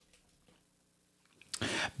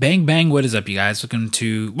Bang bang! What is up, you guys? Welcome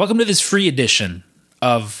to this free edition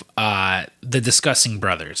of the Discussing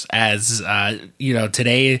Brothers. As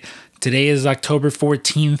today is October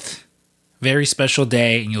 14th, very special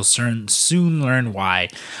day, and you'll soon learn why.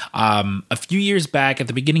 A few years back, at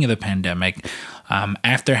the beginning of the pandemic,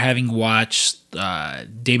 after having watched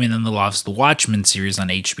Damon Lindelof's The Watchmen series on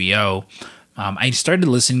HBO, I started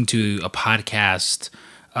listening to a podcast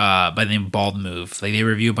by the name of Bald Move. They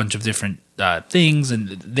review a bunch of different things, and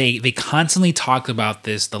they constantly talk about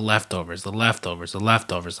the leftovers. And I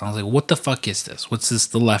was like, what the fuck is this? What's this,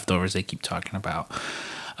 the leftovers they keep talking about?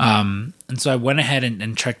 And so I went ahead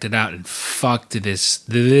and checked it out, and fuck, did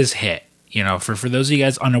this hit. For those of you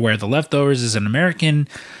guys unaware, The Leftovers is an American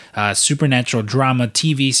supernatural drama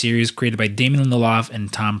TV series created by Damon Lindelof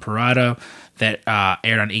and Tom Perrotta that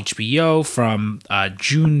aired on HBO from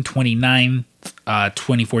June 29th,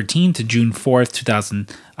 2014 to June 4th,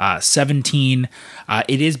 2017.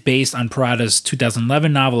 It is based on Perrotta's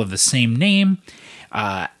 2011 novel of the same name.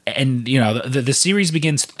 The series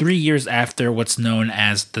begins 3 years after what's known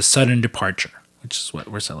as the sudden departure, which is what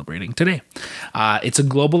we're celebrating today. It's a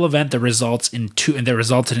global event that resulted in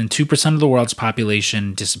 2% of the world's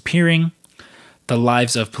population disappearing. The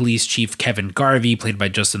lives of police chief Kevin Garvey, played by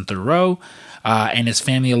Justin Theroux, and his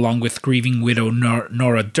family, along with grieving widow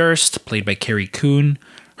Nora Durst, played by Carrie Coon,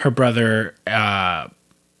 her brother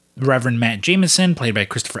Reverend Matt Jameson, played by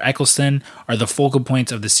Christopher Eccleston, are the focal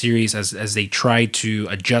points of the series as they try to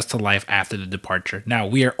adjust to life after the departure. Now,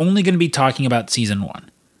 we are only going to be talking about season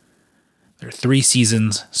 1. There are 3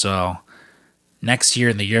 seasons, so next year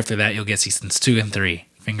and the year after that, you'll get seasons 2 and 3.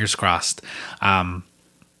 Fingers crossed.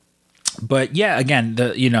 But yeah, again,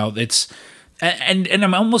 it's. And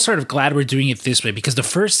I'm almost sort of glad we're doing it this way, because the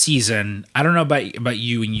first season, I don't know about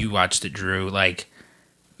you when you watched it, Drew, like,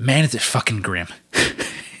 man, is it fucking grim.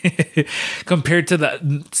 Compared to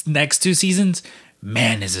the next 2 seasons,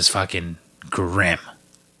 man, is this fucking grim.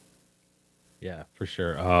 Yeah, for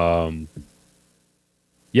sure. I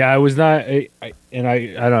was not, I don't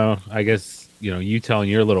know, I guess, you telling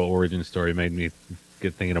your little origin story made me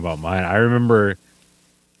get thinking about mine. I remember,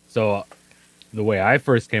 so the way I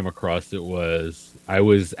first came across it was, I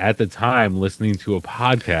was at the time listening to a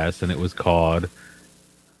podcast, and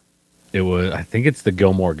I think it's the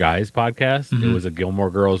Gilmore Guys podcast. Mm-hmm. It was a Gilmore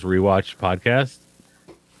Girls rewatch podcast.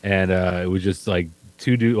 And it was just like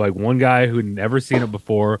one guy who'd never seen it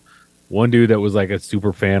before, one dude that was like a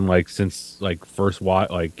super fan, like since like first watch,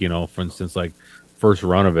 first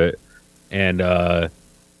run of it. And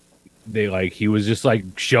he was just like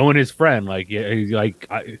showing his friend, like, yeah, he's like,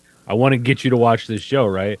 I want to get you to watch this show,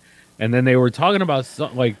 right? And then they were talking about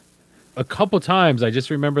like a couple times. I just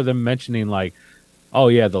remember them mentioning like, oh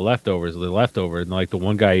yeah, the leftovers. And like the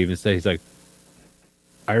one guy even said, he's like,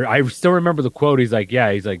 I still remember the quote. He's like,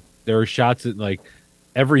 there are shots that like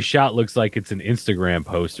every shot looks like it's an Instagram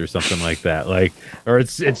post or something like that. Like, or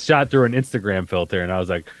it's shot through an Instagram filter. And I was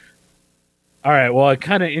like, all right, well,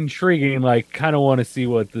 kind of intriguing. Like, kind of want to see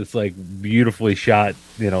what this like beautifully shot,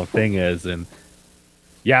 thing is. And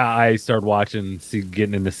yeah, I started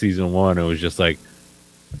getting into season 1. It was just like,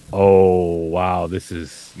 oh, wow,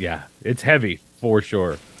 it's heavy for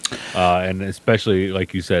sure. And especially,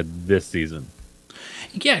 like you said, this season.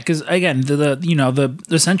 Yeah, because again,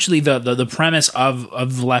 essentially the premise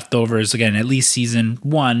of Leftovers, again, at least season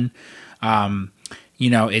 1,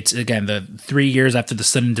 it's again the 3 years after the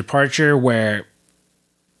sudden departure, where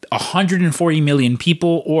 140 million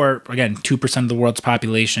people, or again 2% of the world's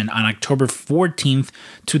population, on October 14th,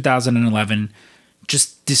 2011,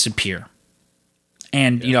 just disappear.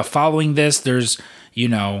 And following this, there's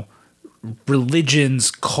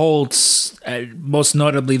religions, cults. Most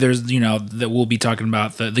notably, there's that we'll be talking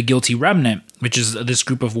about the Guilty Remnant, which is this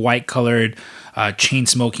group of white-collared,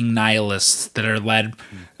 chain-smoking nihilists that are led,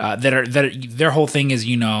 their whole thing is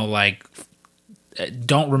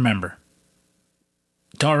don't remember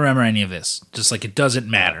any of this. Just like it doesn't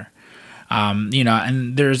matter.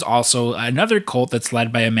 And there's also another cult that's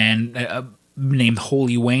led by a man named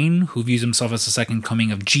Holy Wayne, who views himself as the second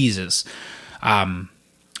coming of Jesus. A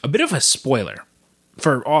bit of a spoiler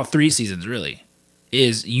for all 3 seasons, really,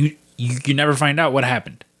 is you never find out what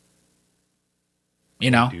happened. Do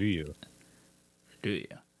you? Damon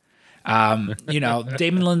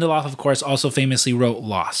Lindelof, of course, also famously wrote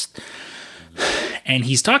Lost. And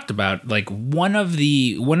he's talked about, like, one of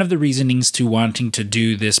the reasonings to wanting to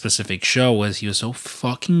do this specific show was he was so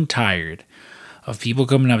fucking tired of people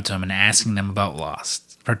coming up to him and asking them about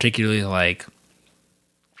Lost, particularly like,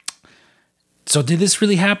 so did this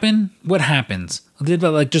really happen? What happens?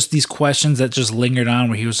 Like just these questions that just lingered on,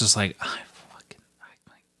 where he was just like, my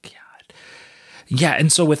God. Yeah,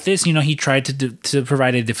 and so with this, he tried to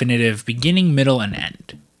provide a definitive beginning, middle, and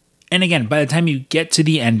end. And again, by the time you get to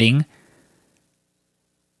the ending,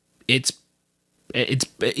 it's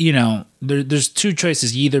there's two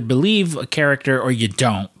choices. You either believe a character or you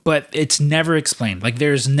don't, but it's never explained. Like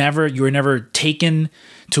you were never taken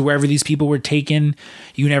to wherever these people were taken.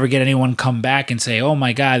 You never get anyone come back and say, oh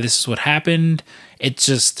my God, this is what happened. It's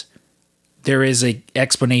just, there is a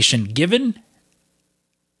explanation given.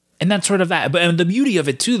 And that's sort of that. But and the beauty of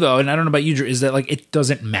it too, though, and I don't know about you, Drew, is that like it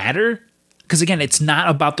doesn't matter. Because again, it's not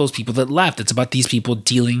about those people that left. It's about these people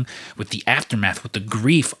dealing with the aftermath, with the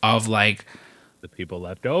grief of like the people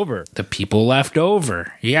left over. The people left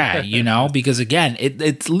over. Yeah, because again,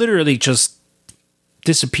 it's literally just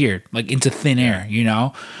disappeared like into thin air,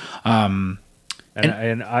 And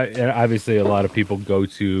obviously a lot of people go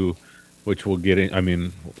to, which we'll get in. I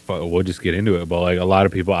mean, we'll just get into it. But like a lot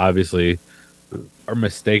of people obviously are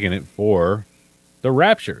mistaking it for the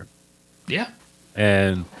rapture. Yeah.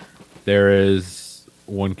 And there is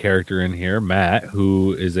one character in here, Matt,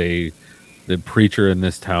 who is the preacher in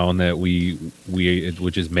this town that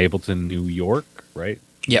which is Mapleton, New York, right?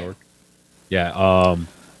 Yeah. Yeah.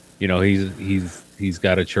 He's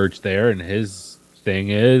got a church there, and his thing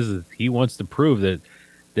is he wants to prove that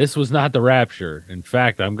this was not the rapture. In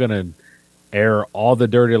fact, I'm gonna air all the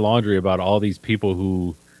dirty laundry about all these people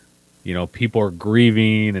who, people are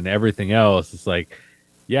grieving and everything else. It's like,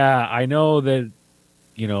 yeah, I know that,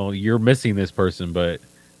 you're missing this person, but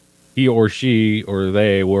he or she or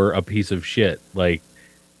they were a piece of shit. Like,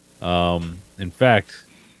 in fact,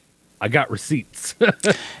 I got receipts.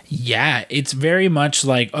 Yeah, it's very much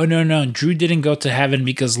like, oh no, Drew didn't go to heaven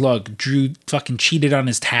because look, Drew fucking cheated on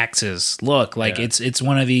his taxes. Look, like it's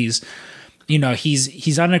one of these,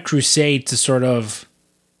 he's on a crusade to sort of,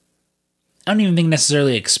 I don't even think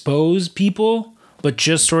necessarily expose people, but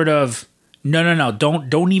just sort of, no,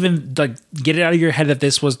 don't even like get it out of your head that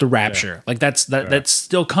this was the rapture. Yeah. Like that's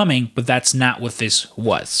still coming, but that's not what this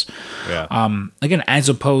was. Yeah. Again, as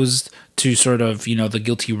opposed to sort of, the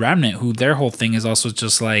guilty remnant, who their whole thing is also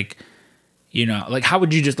just like, like how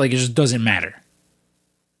would you just like, it just doesn't matter.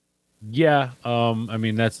 Yeah. I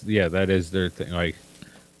mean, that is their thing. Like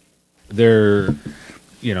they're,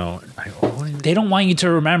 they don't want you to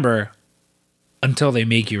remember until they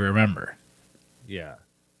make you remember. Yeah.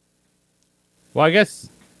 Well, I guess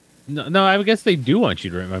no. I guess they do want you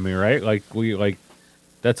to remember me, right? Like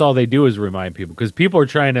that's all they do is remind people, because people are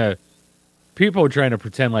trying to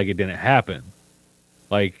pretend like it didn't happen.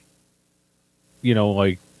 Like,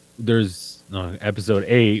 like there's episode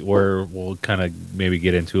 8 where we'll kind of maybe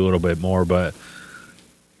get into a little bit more, but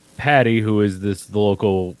Patty, who is the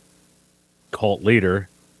local cult leader,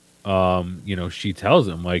 she tells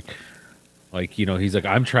him like he's like,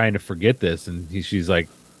 I'm trying to forget this, and she's like,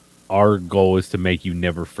 our goal is to make you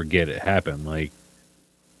never forget it happened. Like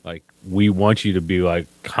we want you to be like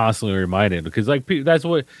constantly reminded, because like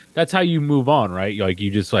that's how you move on, right? Like you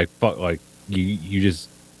just like fuck, like you just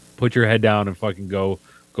put your head down and fucking go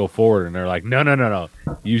forward. And they're like, no,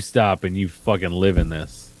 you stop and you fucking live in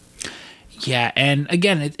this. Yeah, and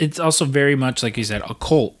again, it's also very much like you said, a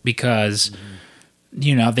cult, because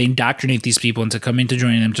they indoctrinate these people into coming to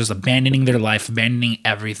join them, just abandoning their life, abandoning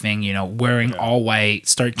everything, wearing all white,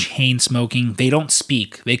 start chain smoking. They don't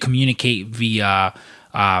speak. They communicate via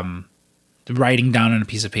writing down on a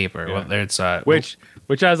piece of paper. Yeah. Whether it's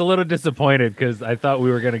which I was a little disappointed, because I thought we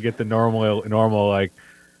were going to get the normal like,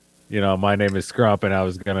 my name is Scrump, and I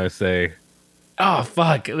was going to say, oh,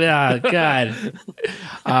 fuck. Yeah, God.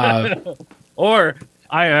 Or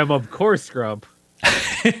I am, of course, Scrump.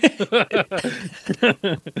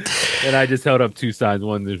 And I just held up two signs,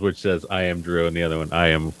 one which says I am Drew, and the other one I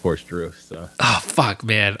am, of course, Drew. So oh fuck,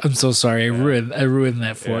 man, I'm so sorry. I ruined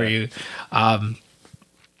that for you.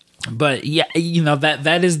 But yeah,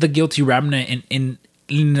 that is the guilty remnant in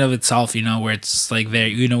and of itself, where it's like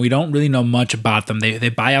we don't really know much about them. They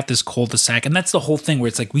buy out this cul-de-sac, and that's the whole thing, where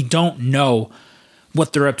it's like we don't know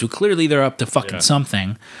what they're up to. Clearly they're up to fucking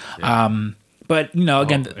something. But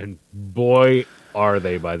again, and boy, are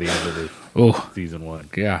they by the end of this season 1.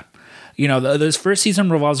 Yeah. This first season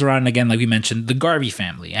revolves around, again, like we mentioned, the Garvey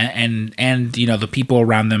family and the people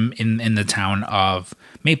around them in the town of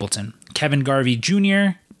Mapleton. Kevin Garvey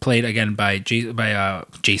Jr., played again by Jason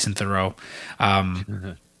Theroux.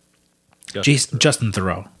 Justin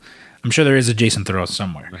Theroux. I'm sure there is a Jason Theroux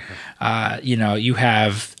somewhere. You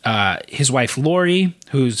have his wife Lori,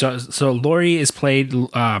 so Lori is played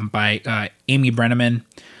by Amy Brenneman.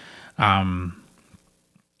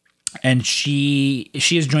 And she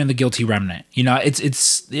has joined the guilty remnant.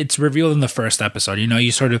 It's revealed in the first episode.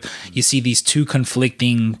 You see these two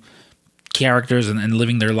conflicting characters and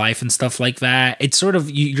living their life and stuff like that. It's sort of,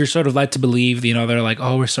 you're sort of led to believe, you know, they're like,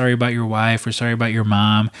 oh, we're sorry about your wife, we're sorry about your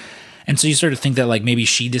mom. And so you sort of think that like maybe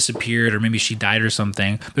she disappeared or maybe she died or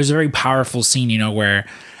something. There's a very powerful scene, you know, where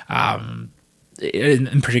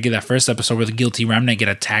in particular that first episode where the guilty remnant get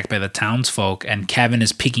attacked by the townsfolk and Kevin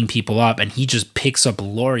is picking people up and he just picks up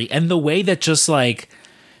Lori. And the way that just like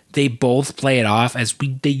they both play it off as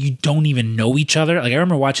you don't even know each other. Like I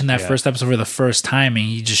remember watching that first episode for the first time and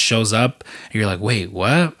he just shows up and you're like, wait,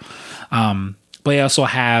 what? But they also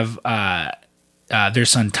have their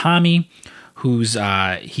son Tommy, who's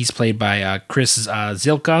he's played by Chris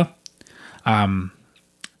Zilka.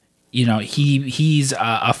 You know, he's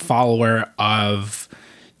a follower of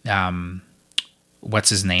what's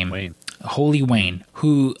his name? Wayne. Holy Wayne,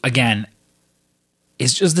 who again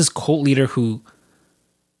is just this cult leader who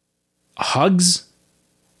hugs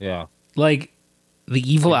like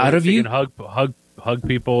the evil out of you. Can hug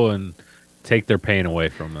people and take their pain away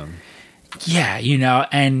from them. Yeah, you know,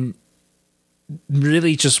 and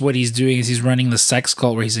really just what he's doing is he's running the sex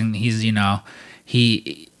cult where he's you know,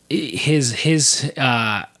 his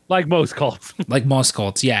like most cults. Like most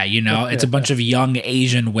cults, yeah, you know, it's a bunch of young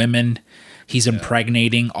Asian women. He's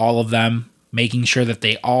impregnating all of them, making sure that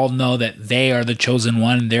they all know that they are the chosen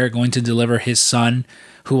one. They're going to deliver his son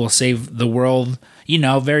who will save the world. You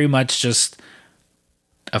know, very much just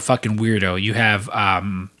a fucking weirdo. You have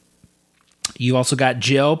you also got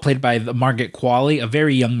Jill, played by Margaret Qualley, a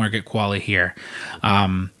very young Margaret Qualley here.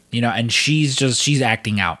 You know, and she's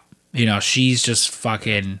acting out. You know, she's just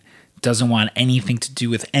fucking doesn't want anything to do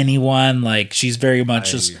with anyone. Like she's very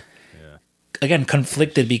much again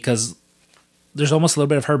conflicted because there's almost a little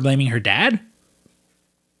bit of her blaming her dad.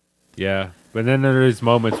 Yeah, but then there's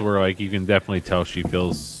moments where like you can definitely tell she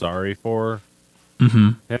feels sorry for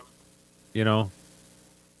him. You know.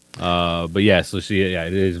 But yeah, so it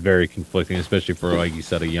is very conflicting, especially for like you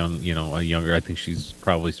said, a younger. I think she's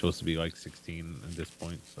probably supposed to be like 16 at this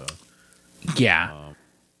point. So yeah,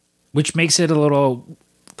 which makes it a little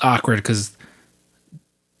awkward because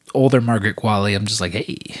older Margaret Qualley, I'm just like,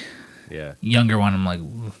 hey, yeah. Younger one, I'm like,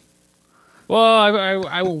 well,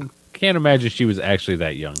 I can't imagine she was actually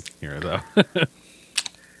that young here though.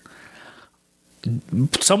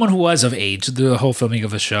 Someone who was of age, the whole filming of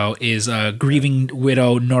the show, is grieving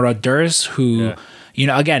widow Nora Durst, who, you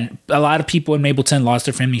know, again, a lot of people in Mapleton lost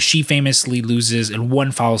their family. She famously loses in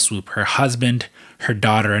one foul swoop her husband, her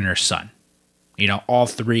daughter, and her son. You know, all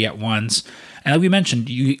three at once. And like we mentioned,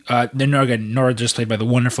 Nora Durst played by the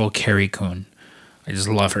wonderful Carrie Coon. I just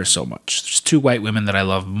love her so much. There's two white women that I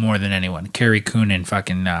love more than anyone. Carrie Coon and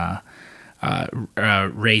fucking Ray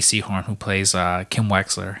Seahorn, who plays Kim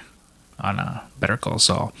Wexler on Better Call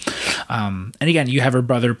Saul. And again, you have her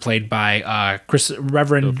brother played by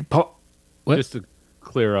Reverend Paul. What? Just to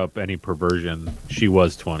clear up any perversion, she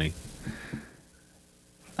was 20.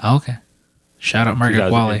 Oh, okay. Shout out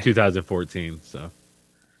Margaret Qualley. In 2014, so.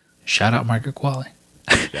 Shout out Margaret Qualley.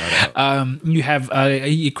 Shout out. You have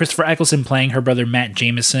Christopher Eccleston playing her brother Matt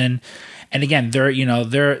Jameson. And again,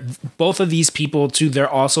 they're both of these people too. They're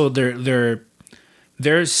also they're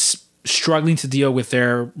struggling to deal with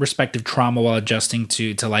their respective trauma while adjusting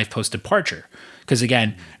to life post departure. Because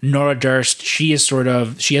again, Nora Durst, she has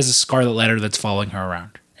a scarlet letter that's following her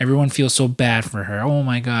around. Everyone feels so bad for her. Oh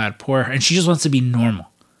my God, poor her. And she just wants to be normal.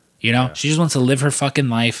 You know, she just wants to live her fucking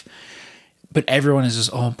life. But everyone is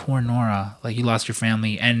just, oh, poor Nora. Like, you lost your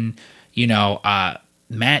family. And, you know,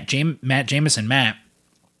 Matt Jameson,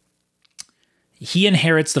 he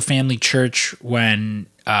inherits the family church when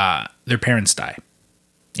their parents die.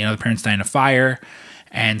 You know, the parents die in a fire,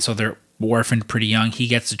 and so they're orphaned pretty young. He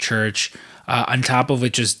gets to church. On top of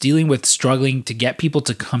it, just dealing with struggling to get people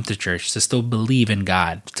to come to church, to still believe in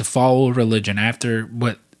God, to follow religion after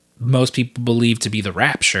what most people believe to be the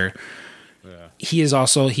rapture. Yeah. He has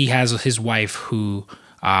his wife who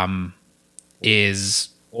is...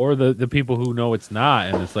 Or the people who know it's not,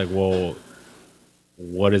 and it's like, well,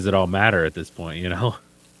 what does it all matter at this point, you know?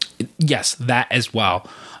 Yes, that as well.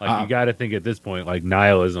 Like, you got to think at this point, like,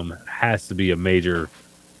 nihilism has to be a major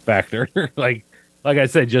factor. like I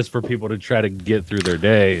said, just for people to try to get through their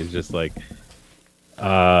day is just like,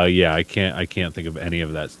 yeah, I can't think of any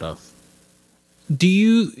of that stuff. Are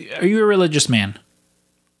you a religious man?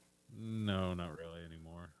 No, not really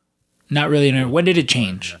anymore. Not really anymore. When did it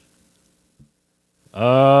change?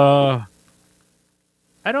 I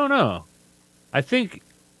don't know. I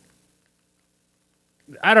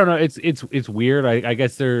don't know. It's weird. I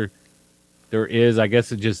guess there is. I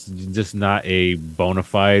guess it's just not a bona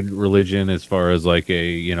fide religion as far as like a,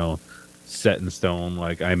 you know, set in stone.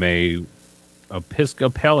 Like I'm a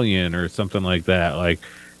Episcopalian or something like that. Like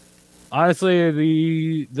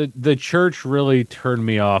Honestly, the church really turned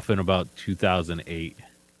me off in about 2008,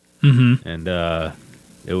 and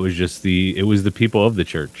it was just the people of the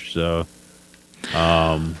church. So,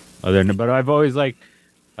 but I've always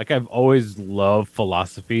I've always loved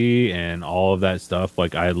philosophy and all of that stuff.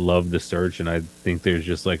 Like I love the search, and I think there's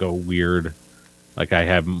just like a weird, like I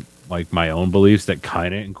have like my own beliefs that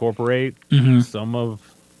kind of incorporate some of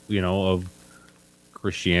of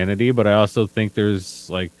Christianity, but I also think there's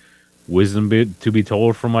like wisdom to be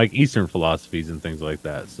told from like Eastern philosophies and things like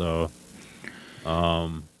that. So, I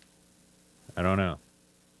don't know.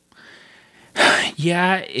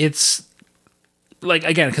 Yeah, it's like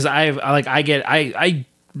again because I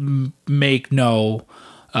make no.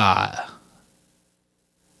 I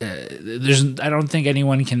don't think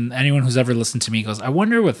anyone who's ever listened to me goes, I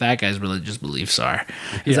wonder what that guy's religious beliefs are,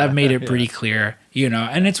 because I've made it pretty clear,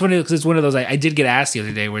 and it's one of those I did get asked the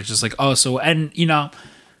other day where it's just like, oh, so, and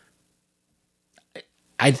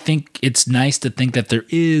I think it's nice to think that there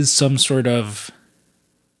is some sort of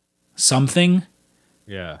something,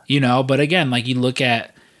 but again, like you look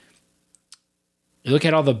at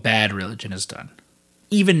all the bad religion has done,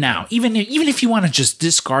 even now, even if you want to just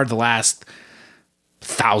discard the last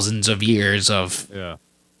thousands of years of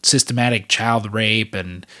systematic child rape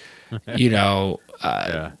and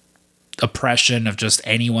oppression of just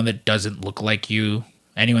anyone that doesn't look like you,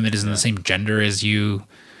 anyone that isn't the same gender as you,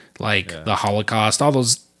 the Holocaust, all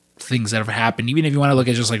those things that have happened. Even if you want to look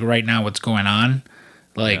at just like right now what's going on,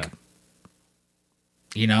 it's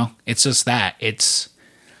just that it's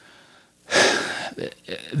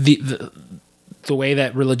the way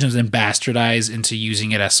that religion's been bastardized into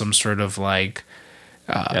using it as some sort of like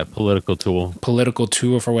political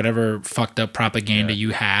tool for whatever fucked up propaganda you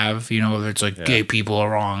have, whether it's like gay people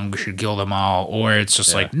are wrong, we should kill them all, or it's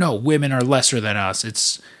just like, no, women are lesser than us.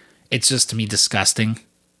 It's just, to me, disgusting,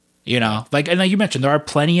 and like you mentioned, there are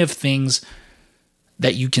plenty of things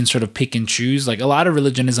that you can sort of pick and choose. Like a lot of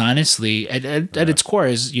religion is honestly at its core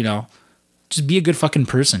is, just be a good fucking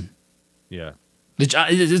person.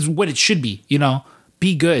 It's what it should be,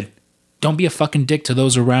 be good. Don't be a fucking dick to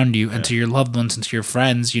those around you and to your loved ones and to your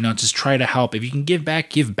friends, just try to help. If you can give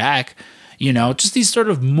back, just these sort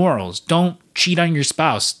of morals. Don't cheat on your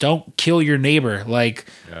spouse. Don't kill your neighbor.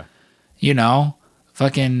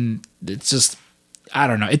 Fucking, it's just, I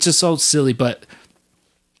don't know. It's just so silly. But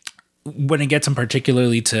when it gets in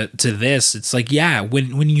particularly to this, it's like,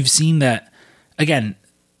 when you've seen that, again,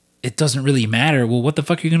 it doesn't really matter. Well, what the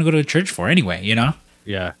fuck are you going to go to church for anyway,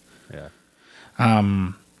 Yeah.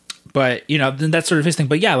 But, then that's sort of his thing.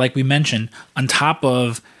 But yeah, like we mentioned, on top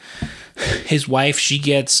of his wife, she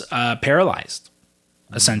gets paralyzed,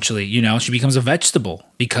 essentially. She becomes a vegetable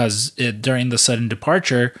because during the sudden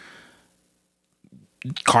departure,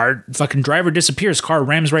 fucking driver disappears. Car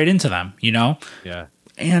rams right into them, Yeah.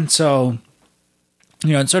 And so,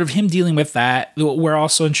 and sort of him dealing with that. We're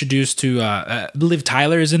also introduced to Liv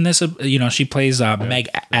Tyler is in this. She plays Meg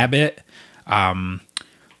Abbott, a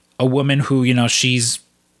woman who, she's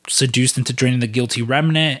seduced into joining the Guilty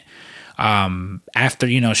Remnant.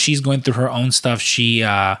 After she's going through her own stuff, she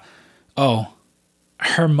her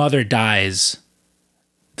mother dies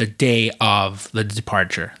the day of the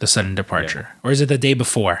departure, the sudden departure, or is it the day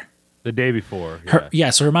before? The day before.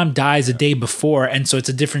 So her mom dies the day before, and so it's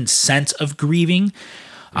a different sense of grieving.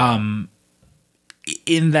 In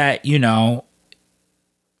that,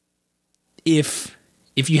 if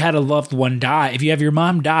you had a loved one die, if you have your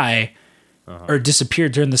mom die or disappear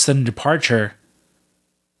during the sudden departure,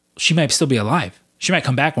 she might still be alive. She might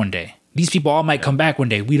come back one day. These people all might come back one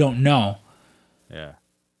day. We don't know. Yeah.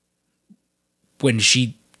 When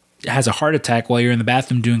she has a heart attack while you're in the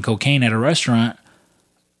bathroom doing cocaine at a restaurant,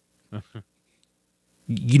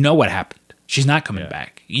 you know what happened. She's not coming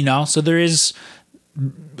back. So there is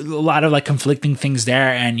a lot of like conflicting things there,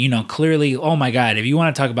 and clearly, oh my god, if you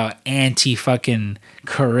want to talk about anti fucking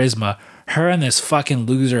charisma, her and this fucking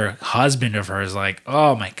loser husband of hers, like,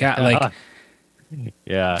 oh my god, like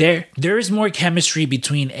there is more chemistry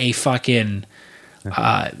between a fucking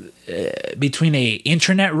between a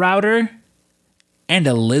internet router and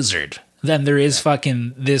a lizard than there is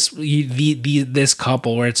fucking this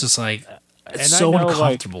couple where it's just like it's so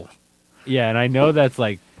uncomfortable. And I know that's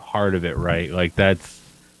like part of it, right? Like that's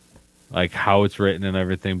like how it's written and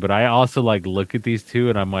everything, but I also like look at these two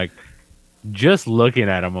and I'm like, just looking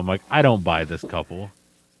at them, I'm like, I don't buy this couple.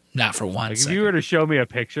 Not for one second. If you were to show me a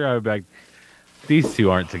picture, I would be like, these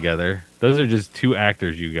two aren't together. Those are just two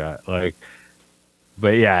actors you got. Like,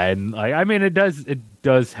 but yeah, and like, I mean, it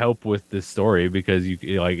does help with this story because you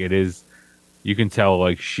can tell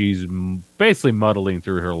like she's basically muddling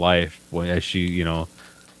through her life as she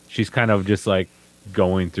she's kind of just like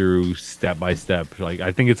going through step by step. Like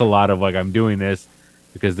I think it's a lot of like I'm doing this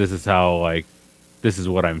because this is how like this is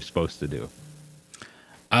what I'm supposed to do.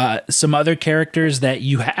 Some other characters that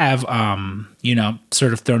you have,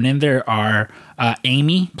 sort of thrown in there are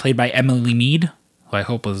Amy, played by Emily Mead, who I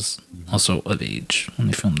hope was also of age when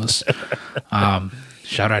they filmed this.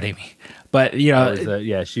 Shout out Amy. But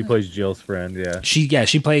she plays Jill's friend. Yeah,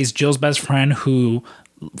 she plays Jill's best friend, who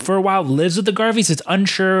for a while lives with the Garveys. It's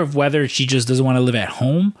unsure of whether she just doesn't want to live at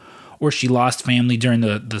home or she lost family during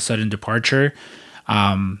the sudden departure.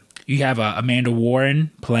 You have Amanda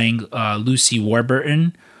Warren playing Lucy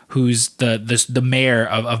Warburton, who's the mayor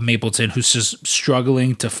of Mapleton, who's just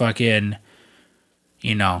struggling to fucking,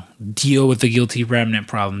 deal with the guilty remnant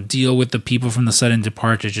problem, deal with the people from the sudden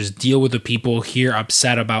departure, just deal with the people here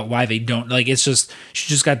upset about why they don't, like, it's just, she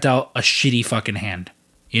just got dealt a shitty fucking hand,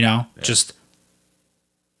 just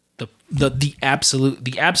the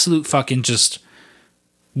absolute fucking just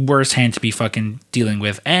worst hand to be fucking dealing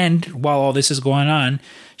with. And while all this is going on,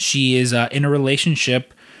 she is in a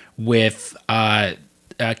relationship with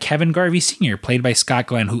Kevin Garvey Sr., played by Scott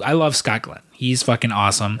Glenn, who I love. Scott Glenn, he's fucking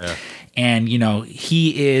awesome. Yeah. And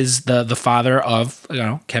he is the father of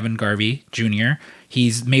Kevin Garvey Jr.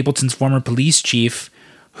 He's Mapleton's former police chief,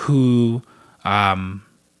 who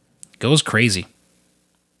goes crazy.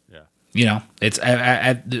 Yeah, it's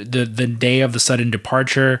at the day of the sudden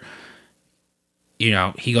departure.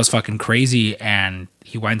 He goes fucking crazy, and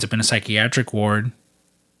he winds up in a psychiatric ward.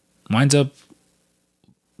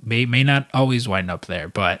 May not always wind up there,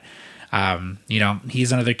 but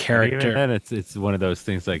he's another character. Even then, it's one of those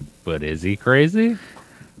things like, but is he crazy?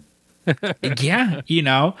 Yeah,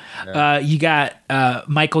 you got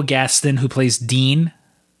Michael Gaston, who plays Dean,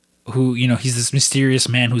 who he's this mysterious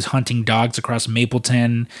man who's hunting dogs across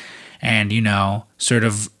Mapleton, and sort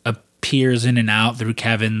of appears in and out through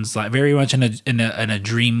Kevin's, like, very much in a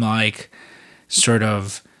dream-like sort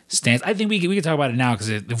of stance. I think we can talk about it now, because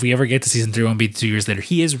if we ever get to season 3, it won't be 2 years later.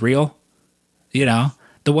 He is real. The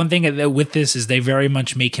one thing with this is they very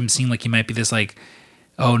much make him seem like he might be this, like,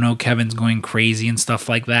 oh no, Kevin's going crazy and stuff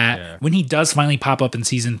like that. Yeah. When he does finally pop up in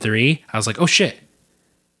season 3, I was like, oh shit.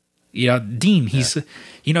 Dean, he's,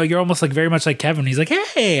 you're almost like very much like Kevin. He's like,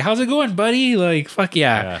 hey, how's it going, buddy? Like, fuck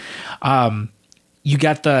yeah. You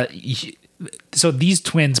got so these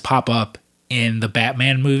twins pop up in the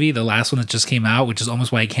Batman movie, the last one that just came out, which is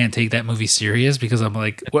almost why I can't take that movie serious, because I'm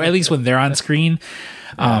like, or at least when they're on screen.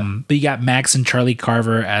 But you got Max and Charlie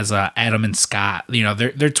Carver as Adam and Scott.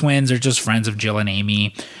 They're twins. They're just friends of Jill and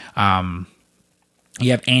Amy.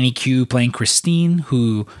 You have Annie Q playing Christine,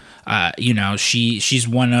 who, she's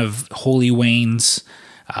one of Holy Wayne's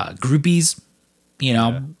groupies.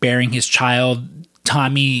 Bearing his child.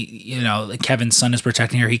 Tommy, Kevin's son, is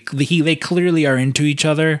protecting her. They clearly are into each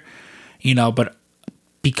other. But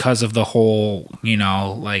because of the whole,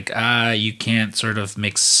 you can't sort of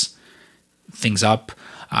mix things up.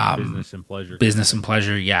 Business and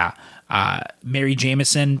pleasure, yeah. Mary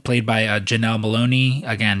Jameson, played by Janelle Maloney.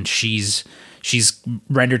 Again, she's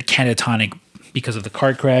rendered catatonic because of the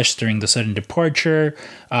car crash during the sudden departure.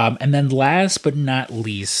 And then last but not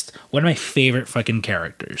least, one of my favorite fucking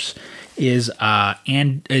characters is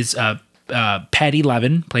Patty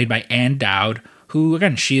Levin, played by Ann Dowd, who,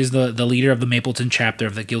 again, she is the leader of the Mapleton chapter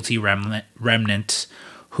of the Guilty Remnant,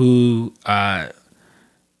 who,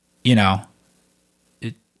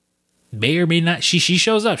 it may or may not, she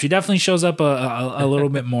shows up. She definitely shows up a little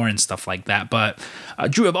bit more and stuff like that. But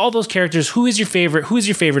Drew, of all those characters, who is your favorite? Who is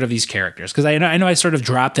your favorite of these characters? Because I know I sort of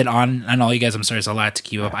dropped it on all you guys. I'm sorry, it's a lot to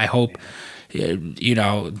keep up. I hope,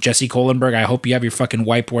 Jesse Kohlenberg, I hope you have your fucking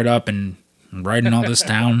whiteboard up and writing all this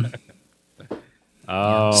down.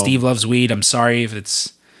 Oh. Steve Loves Weed. I'm sorry if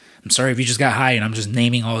you just got high and I'm just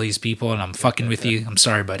naming all these people and I'm fucking with you. I'm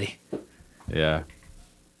sorry, buddy. Yeah.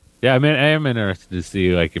 Yeah, I mean, I am interested to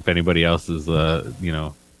see, like, if anybody else is,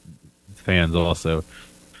 fans also.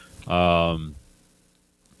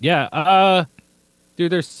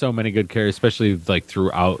 Dude, there's so many good characters, especially, like,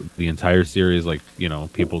 throughout the entire series. Like,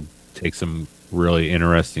 people take some really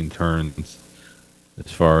interesting turns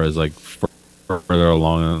as far as, like, further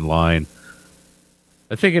along the line.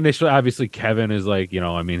 I think initially, obviously, Kevin is like,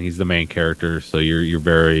 he's the main character, so you're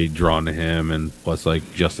very drawn to him, and plus,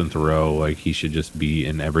 like, Justin Theroux, like, he should just be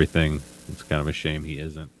in everything. It's kind of a shame he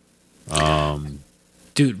isn't.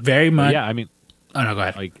 Dude, very much. Yeah, I mean, oh no, go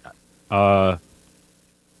ahead. Like,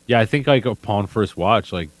 I think, like, upon first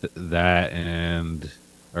watch, like that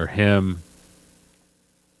or him,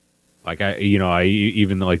 like, I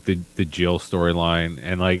even like the Jill storyline,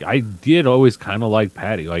 and like I did always kind of like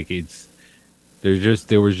Patty, like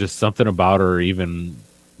there was just something about her, even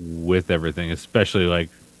with everything, especially like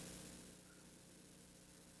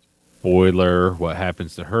spoiler what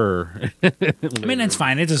happens to her. I mean, it's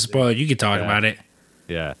fine. It's a spoiler. You could talk about it.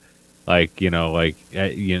 Yeah, like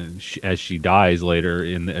as she dies later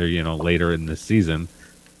later in the season,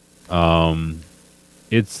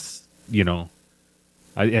 it's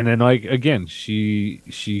and then like again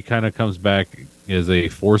she kind of comes back as a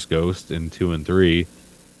Force ghost in 2 and 3,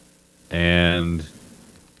 and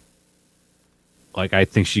like I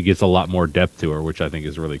think she gets a lot more depth to her, which I think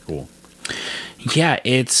is really cool. Yeah,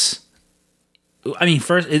 I mean,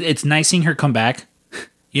 first, it's nice seeing her come back,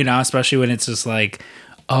 especially when it's just like,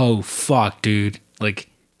 oh, fuck, dude. Like,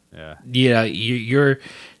 yeah, you're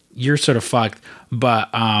sort of fucked. But,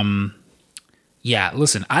 yeah,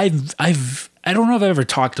 listen, I don't know if I've ever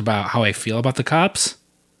talked about how I feel about the cops.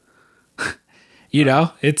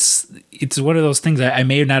 It's one of those things I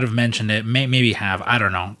may not have mentioned it, maybe have, I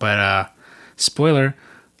don't know. But, spoiler,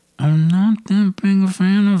 I'm not that big a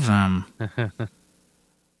fan of them.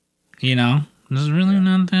 It's really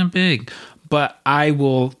not that big. But I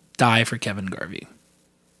will die for Kevin Garvey.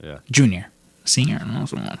 Yeah. Junior. Senior, not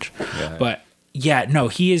so much. Yeah. But yeah, no,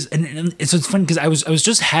 he is. And it's funny because I was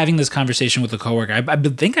just having this conversation with a coworker. I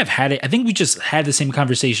think I've had it. I think we just had the same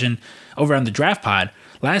conversation over on the Draft Pod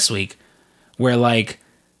last week where like,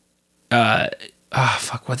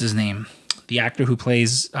 what's his name? The actor who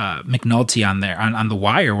plays McNulty on there, on The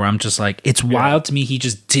Wire, where I'm just like, it's wild to me he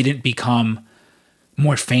just didn't become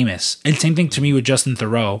more famous. And same thing to me with Justin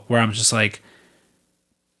Theroux, where I'm just like,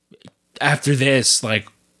 after this, like,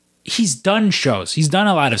 he's done shows, he's done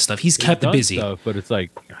a lot of stuff, he's kept busy stuff, but it's like,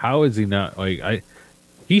 how is he not like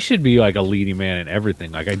he should be like a leading man in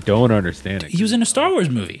everything. Like, I don't understand it. He was in a Star Wars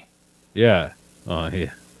movie. Yeah.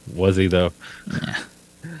 Was he though? Yeah.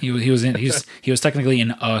 He was technically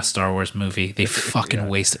in a Star Wars movie. They fucking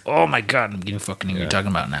wasted. Oh my god, I'm getting fucking what you're talking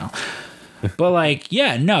about now. But like,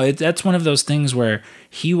 yeah, no, that's one of those things where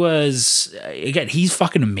he was, again, he's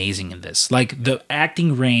fucking amazing in this. Like the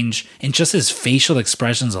acting range and just his facial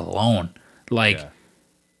expressions alone, like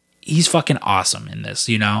he's fucking awesome in this,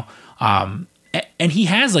 and he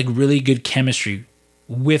has like really good chemistry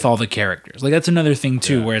with all the characters. Like that's another thing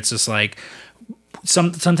too, where it's just like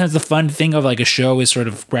sometimes the fun thing of like a show is sort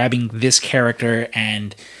of grabbing this character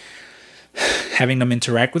and having them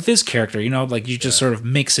interact with this character, like you just sort of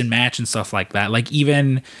mix and match and stuff like that. Like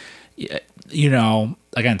even,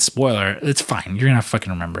 again, spoiler, it's fine. You're gonna fucking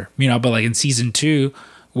remember, but like in season 2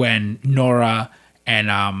 when Nora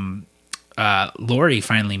and Lori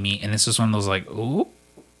finally meet, and it's just one of those like, ooh.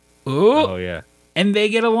 Oh yeah. And they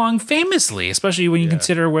get along famously, especially when you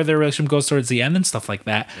consider where their relationship goes towards the end and stuff like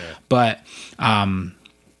that. Yeah. But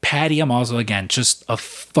Patty, I'm also, again, just a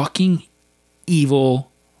fucking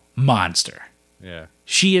evil monster. Yeah.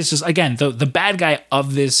 She is just, again, the bad guy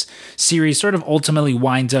of this series sort of ultimately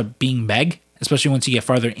winds up being Meg, especially once you get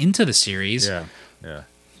farther into the series. Yeah. Yeah.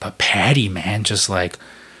 But Patty, man, just like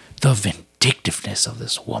the vindictiveness of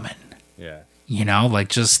this woman. Yeah. Like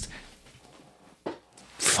just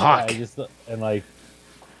fuck. Yeah, and like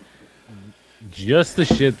just the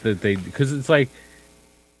shit that they, because it's like,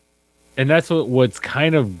 and that's what's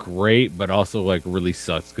kind of great, but also like really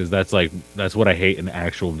sucks, because that's what I hate in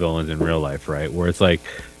actual villains in real life, right? Where it's like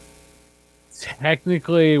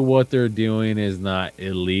technically what they're doing is not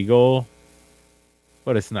illegal,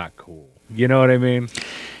 but it's not cool. You know what I mean?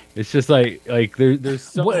 It's just like there's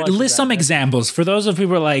so much list some examples for those of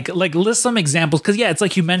people like list some examples, because it's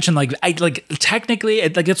like you mentioned, like I like technically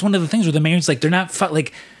like that's one of the things where the mayor's like they're not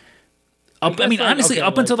like I mean, honestly,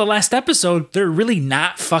 up until the last episode, they're really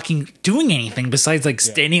not fucking doing anything besides like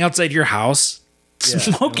standing outside your house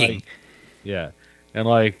smoking. And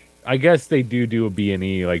like I guess they do a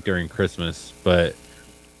B&E like during Christmas, but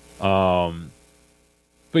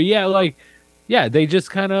they just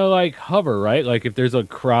kind of like hover, right? Like if there's a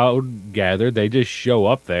crowd gathered, they just show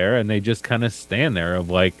up there and they just kind of stand there of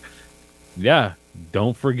like,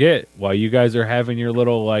 don't forget while you guys are having your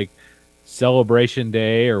little like celebration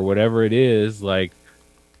day or whatever it is, like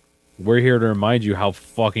we're here to remind you how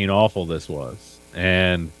fucking awful this was.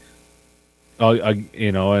 And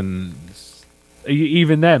and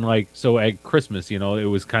even then, like, so at Christmas, it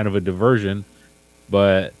was kind of a diversion,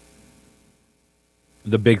 but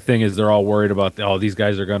the big thing is they're all worried about these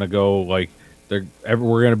guys are gonna go, like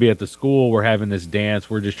we're gonna be at the school, we're having this dance,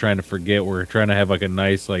 we're just trying to forget, we're trying to have like a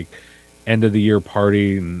nice like end of the year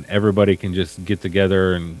party and everybody can just get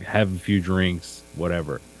together and have a few drinks,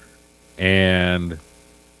 whatever. And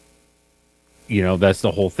that's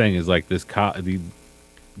the whole thing, is like these cops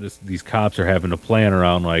are having a plan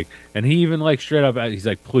around, like, and he even like straight up, he's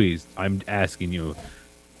like, please, I'm asking you,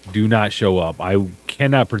 do not show up. I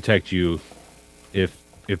cannot protect you if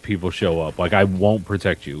people show up. Like, I won't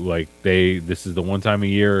protect you. Like, this is the one time a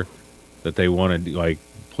year that they want to do, like,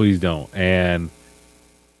 please don't. And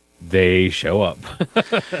they show up.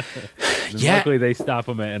 Yeah. Luckily they stop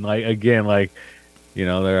them and, like, again, like, you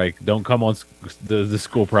know, they're like, don't come on the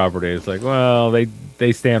school property. It's like, well,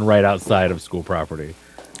 they stand right outside of school property.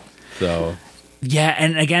 So yeah,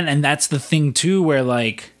 and again, and that's the thing too, where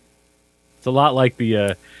like it's a lot like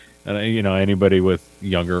the you know, anybody with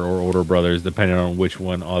younger or older brothers, depending on which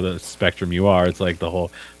one on the spectrum you are, it's like the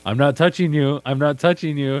whole I'm not touching you,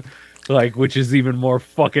 like, which is even more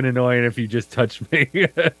fucking annoying if you just touch me.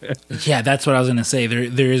 Yeah, that's what I was gonna say.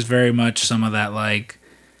 There is very much some of that, like,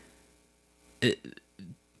 or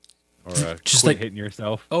just quit like hitting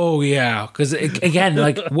yourself. Oh yeah, because again,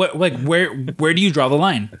 like what, like where do you draw the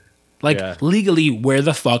line? Like, Yeah. legally, where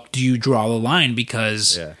the fuck do you draw the line?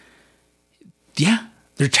 Because yeah,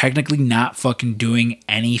 they're technically not fucking doing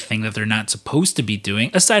anything that they're not supposed to be doing,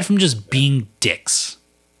 aside from just being dicks.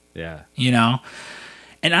 Yeah. You know?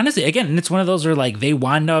 And honestly, again, it's one of those where like they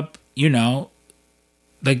wind up, you know,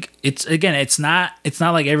 like it's not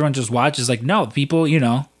like everyone just watches. Like, no, people, you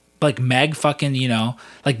know, like Meg fucking, you know,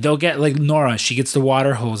 like they'll get, like Nora, she gets the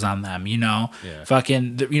water hose on them, you know? Yeah.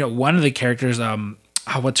 Fucking, you know, one of the characters,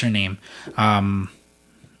 what's her name?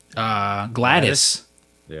 Gladys.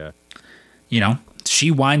 Yeah. You know,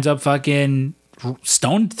 she winds up fucking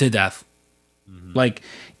stoned to death. Mm-hmm. Like,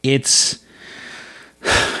 it's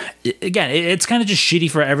again, it's kind of just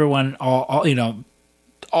shitty for everyone, all you know,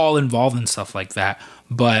 all involved in stuff like that.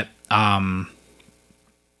 But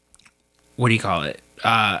what do you call it?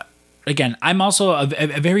 Again, I'm also a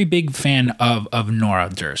very big fan of Nora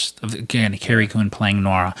Durst. Again, Carrie Coon playing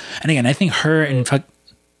Nora, and again, I think her and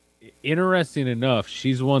interesting enough,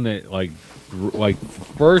 she's one that like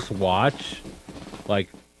first watch, like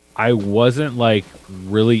I wasn't like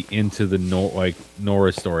really into the Nora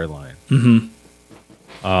storyline. Mm-hmm.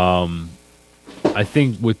 I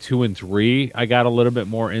think with 2 and 3, I got a little bit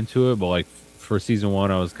more into it, but like for season 1,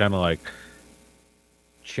 I was kind of like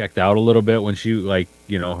checked out a little bit when she, like,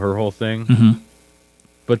 you know, her whole thing. Mm-hmm.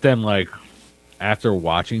 But then like after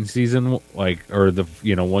watching season, like, or the,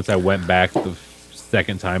 you know, once I went back the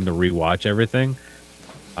second time to rewatch everything,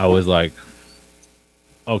 I was like,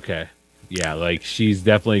 okay, yeah, like she's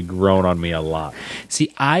definitely grown on me a lot.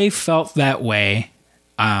 See, I felt that way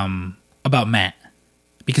about Matt,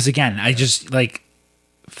 because again, I just like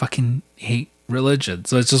fucking hate religion.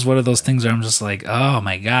 So it's just one of those things where I'm just like, oh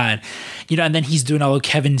my god, you know. And then he's doing all of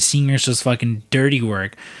Kevin Singer's just fucking dirty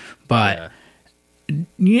work, but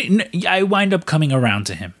I wind up coming around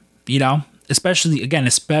to him, you know.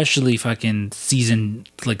 Especially fucking season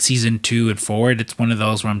 2 and forward. It's one of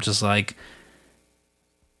those where I'm just like,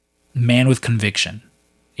 man with conviction,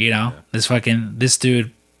 you know. This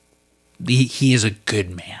dude, he is a good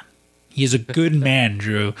man. He is a good man,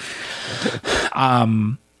 Drew.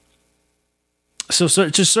 So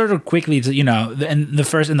just sort of quickly, you know, in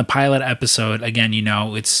the pilot episode, again, you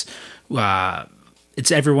know, it's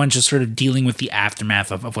everyone just sort of dealing with the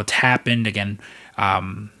aftermath of what's happened. Again,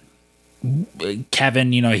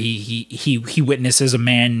 Kevin, you know, he witnesses a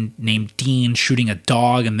man named Dean shooting a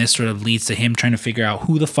dog, and this sort of leads to him trying to figure out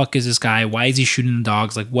who the fuck is this guy? Why is he shooting the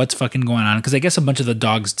dogs? Like, what's fucking going on? Because I guess a bunch of the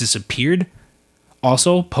dogs disappeared.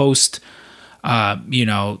 Also, post, you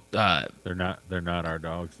know, they're not our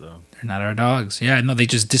dogs though. They're not our dogs. Yeah, no, they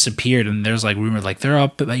just disappeared, and there's like rumors like they're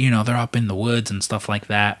up, you know, they're up in the woods and stuff like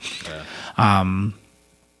that.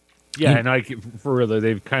 Yeah, and like for real,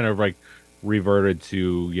 they've kind of like reverted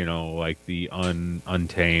to, you know, like the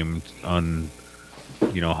untamed,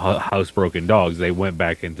 you know, housebroken dogs. They went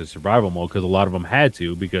back into survival mode because a lot of them had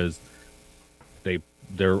to, because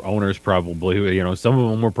their owners probably, you know, some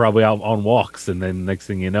of them were probably out on walks, and then next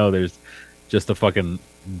thing you know, there's just a fucking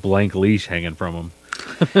blank leash hanging from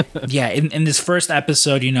them. Yeah, in this first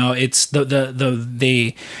episode, you know, it's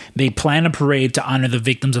they plan a parade to honor the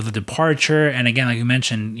victims of the departure, and again, like you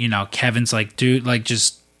mentioned, you know, Kevin's like, dude, like,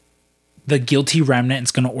 just the guilty remnant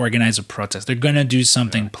is going to organize a protest. They're going to do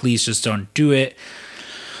something. Please just don't do it.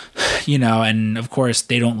 You know, and of course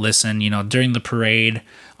they don't listen. You know, during the parade,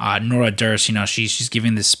 Nora Durst, you know, she's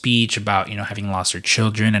giving this speech about, you know, having lost her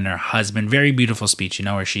children and her husband. Very beautiful speech, you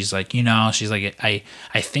know, where she's like, you know, she's like, I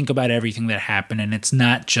think about everything that happened, and it's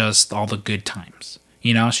not just all the good times.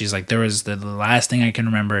 You know, she's like, there was the last thing I can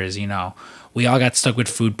remember is, you know, we all got stuck with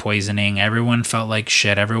food poisoning. Everyone felt like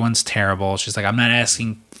shit. Everyone's terrible. She's like, I'm not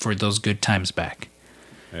asking for those good times back.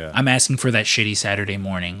 Yeah. I'm asking for that shitty Saturday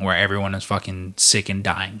morning where everyone is fucking sick and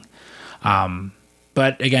dying.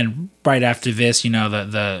 But again, right after this, you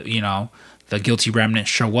know, the guilty remnant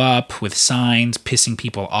show up with signs, pissing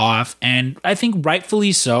people off, and I think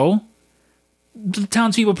rightfully so. The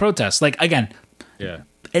townspeople protest. Like, again, Yeah.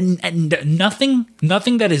 and nothing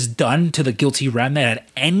that is done to the guilty remnant at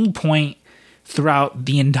any point throughout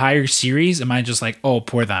the entire series am I just like, oh,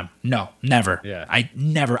 poor them. No, never. Yeah. I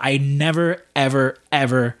never,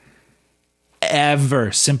 ever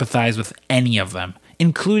sympathize with any of them,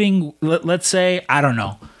 including, let's say, I don't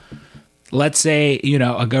know. Let's say, you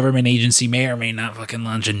know, a government agency may or may not fucking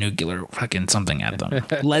launch a nuclear fucking something at them.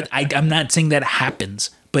 I'm not saying that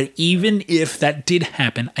happens, but even if that did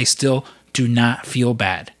happen, I still do not feel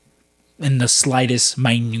bad in the slightest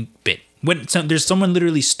minute bit. When there's someone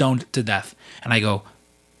literally stoned to death, and I go,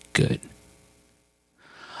 good.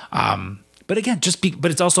 But again,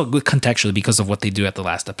 but it's also good contextually because of what they do at the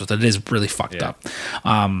last episode. It is really fucked up.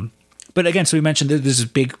 But again, so we mentioned that there's this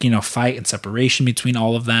big, you know, fight and separation between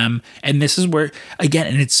all of them. And this is where, again,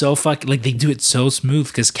 and it's so like they do it so smooth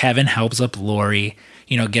because Kevin helps up Lori,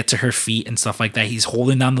 you know, get to her feet and stuff like that. He's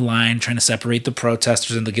holding down the line, trying to separate the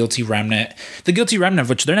protesters and the guilty remnant. The guilty remnant of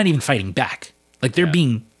which they're not even fighting back. Like they're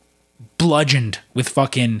being bludgeoned with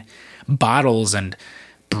fucking bottles and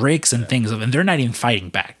bricks and things, and they're not even fighting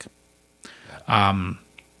back.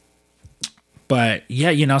 But yeah,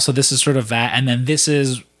 you know, so this is sort of that. And then this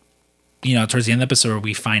is, you know, towards the end of the episode where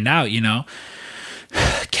we find out, you know,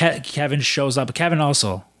 Kevin shows up. Kevin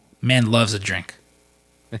also, man, loves a drink.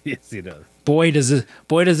 Yes, he does. Boy, does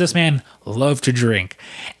this man love to drink.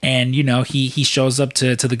 And, you know, he shows up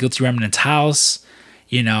to the guilty remnant's house,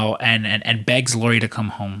 you know, and begs Lori to come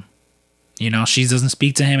home. You know, she doesn't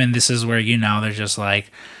speak to him. And this is where, you know, they're just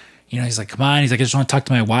like, you know, he's like, come on. He's like, I just want to talk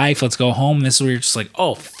to my wife. Let's go home. This is where you're just like,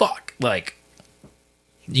 oh, fuck. Like,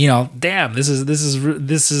 you know, damn, this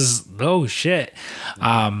is oh shit.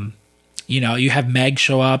 You know, you have Meg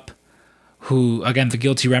show up, who, again, the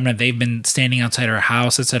guilty remnant, they've been standing outside her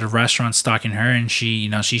house, outside a restaurant, stalking her, and she, you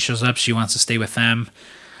know, she shows up, she wants to stay with them.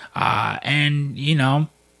 And, you know,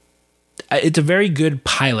 it's a very good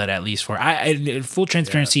pilot, at least for full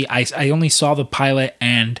transparency. Yeah. I only saw the pilot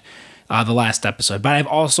and the last episode, but I've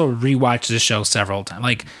also rewatched the show several times.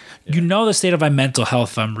 Like, you know, the state of my mental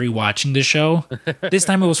health. I'm rewatching the show. This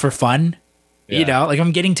time it was for fun. Yeah. You know, like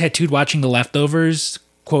I'm getting tattooed watching The Leftovers,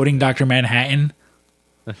 quoting Dr. Manhattan.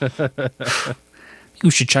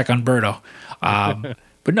 You should check on Birdo.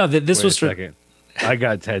 But no, this was for. I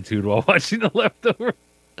got tattooed while watching The Leftovers.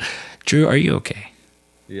 Drew, are you okay?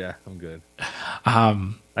 Yeah, I'm good.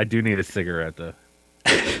 I do need a cigarette though.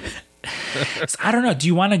 So I don't know. Do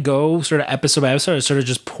you want to go sort of episode by episode, or sort of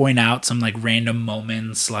just point out some like random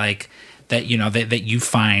moments like that, you know, that you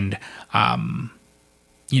find,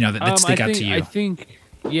 you know, that stick out to you? I think,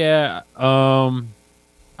 yeah.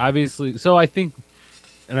 Obviously, so I think,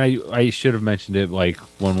 and I should have mentioned it like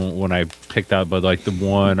when I picked out, but like the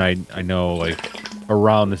one I know like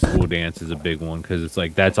around the school dance is a big one because it's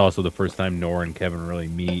like that's also the first time Nora and Kevin really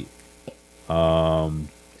meet.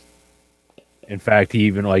 In fact, he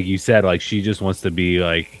even, like you said, like she just wants to be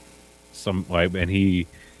like some like, and he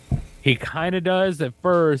kind of does at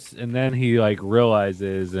first, and then he like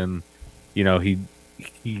realizes, and you know he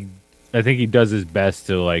I think he does his best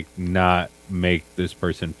to like not make this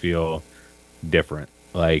person feel different,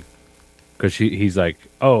 like because he's like,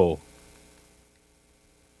 oh,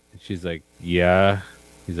 she's like, yeah,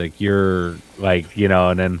 he's like, you're like, you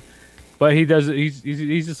know, and then but he does,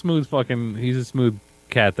 he's a smooth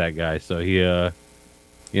cat, that guy, so he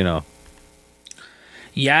you know,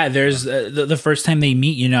 yeah, there's the first time they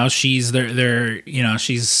meet, you know, she's they're you know,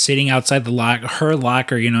 she's sitting outside her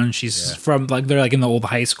locker, you know, and she's from like, they're like in the old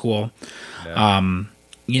high school,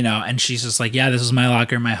 you know, and she's just like, yeah, this is my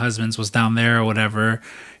locker, my husband's was down there or whatever,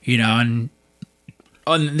 you know, and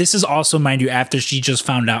this is also, mind you, after she just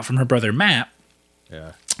found out from her brother Matt,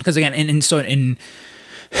 because again, and so in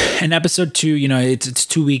episode 2, you know, it's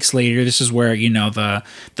 2 weeks later. This is where, you know,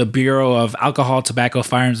 the Bureau of Alcohol, Tobacco,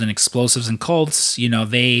 Firearms, and Explosives and Cults, you know,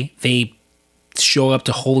 they show up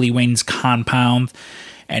to Holy Wayne's compound,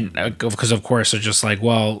 and because of course they're just like,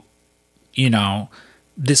 well, you know,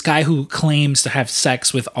 this guy who claims to have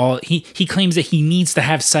sex with he claims that he needs to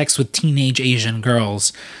have sex with teenage Asian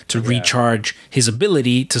girls to recharge his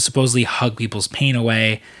ability to supposedly hug people's pain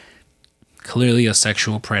away. Clearly a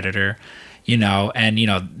sexual predator. You know, and, you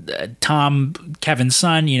know, Tom, Kevin's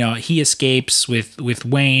son, you know, he escapes with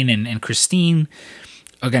Wayne and Christine.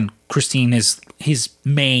 Again, Christine is his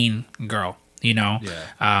main girl, you know.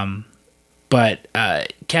 Yeah. But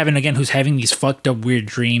Kevin, again, who's having these fucked up weird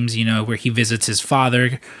dreams, you know, where he visits his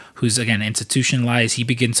father, who's, again, institutionalized. He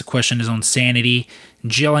begins to question his own sanity.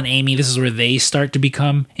 Jill and Amy, this is where they start to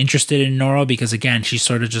become interested in Nora because, again, she's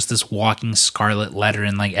sort of just this walking scarlet letter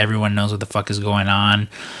and, like, everyone knows what the fuck is going on.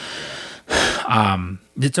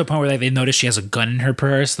 It's to a point where, like, they notice she has a gun in her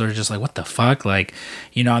purse. They're just like, what the fuck? Like,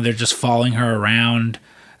 you know, they're just following her around.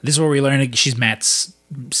 This is where we learn she's Matt's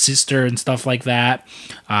sister and stuff like that.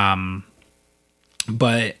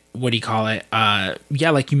 But what do you call it?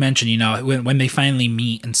 Yeah, like you mentioned, you know, when they finally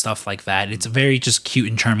meet and stuff like that, it's a very just cute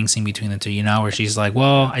and charming scene between the two, you know, where she's like,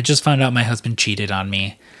 well, I just found out my husband cheated on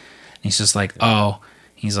me. And he's just like, oh,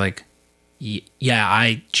 he's like, yeah,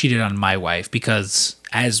 I cheated on my wife because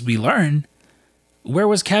as we learn, where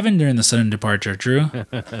was Kevin during the sudden departure, Drew?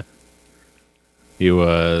 He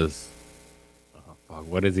was, oh, fuck,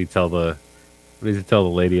 what does he tell the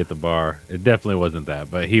lady at the bar? It definitely wasn't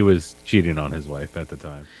that, but he was cheating on his wife at the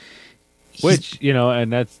time. Which, you know,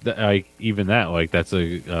 and that's like even that, like that's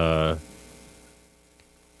a,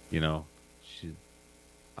 you know,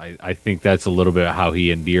 I think that's a little bit how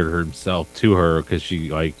he endeared himself to her because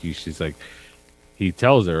she's like, he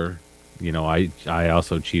tells her, you know, I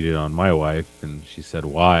also cheated on my wife, and she said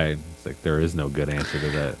why? And it's like there is no good answer to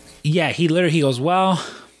that. Yeah, he goes, well,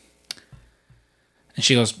 and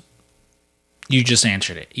she goes, you just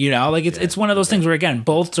answered it, you know, like it's one of those things where again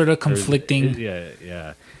both sort of conflicting.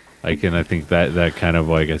 Yeah. Like, and I think that kind of,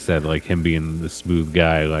 like I said, like him being the smooth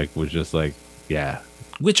guy, like was just like, yeah.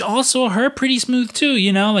 Which also her pretty smooth too,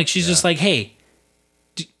 you know, like she's just like, hey,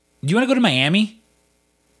 do you want to go to Miami?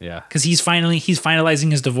 Yeah, because he's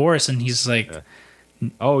finalizing his divorce, and he's like,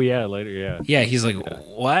 oh yeah, later, yeah. He's like,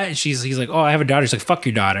 what? He's like, oh, I have a daughter. He's like, fuck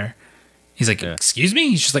your daughter. He's like, excuse me.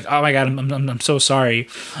 He's just like, oh my god, I'm so sorry.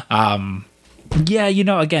 Yeah, you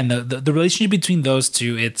know, again, the relationship between those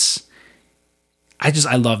two,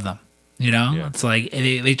 I love them. You know, it's like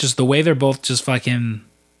they just the way they're both just fucking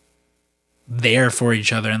there for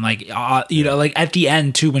each other, and like you know, like at the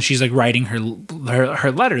end too, when she's like writing her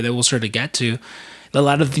letter that we'll sort of get to, a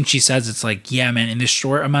lot of the things she says, it's like, yeah, man, in this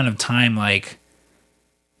short amount of time, like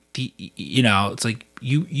you know, it's like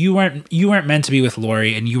you weren't meant to be with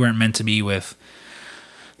Lori, and you weren't meant to be with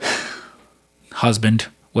husband,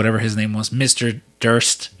 whatever his name was, Mr.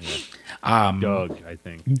 Durst. Doug, I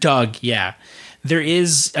think. Doug, yeah. There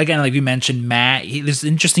is, again, like we mentioned, Matt. There's an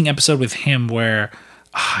interesting episode with him where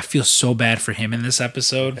I feel so bad for him in this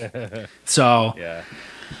episode. So,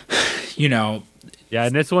 you know. Yeah,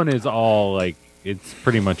 and this one is all like, it's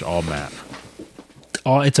pretty much all Matt.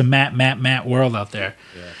 It's a Matt world out there.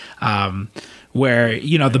 Yeah. Where,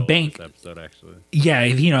 you know, the bank. Episode, actually. Yeah,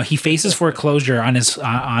 you know, he faces foreclosure on his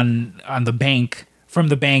on the bank, from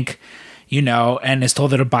the bank, you know, and is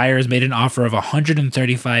told that a buyer has made an offer of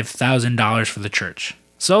 $135,000 for the church.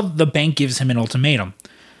 So the bank gives him an ultimatum.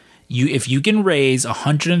 If you can raise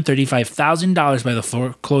 $135,000 by the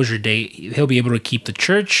foreclosure date, he'll be able to keep the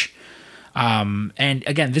church. And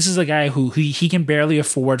again, this is a guy who he can barely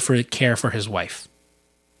afford for care for his wife.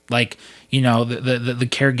 Like, you know, the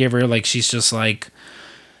caregiver, like, she's just like,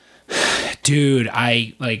 dude,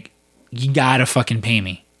 you gotta fucking pay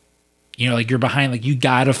me. You know, like, you're behind, like, you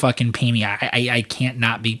gotta fucking pay me. I can't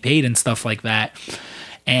not be paid and stuff like that.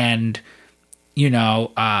 And, you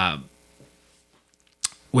know,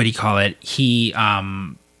 what do you call it? He,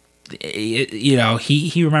 you know,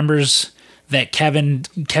 he remembers that Kevin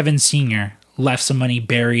Sr. left some money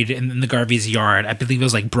buried in the Garvey's yard. I believe it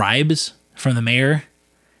was like bribes from the mayor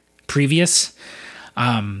previous.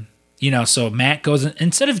 You know, so Matt goes,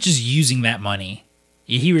 instead of just using that money,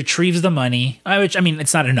 he retrieves the money, which, I mean,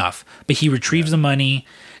 it's not enough, but he retrieves the money,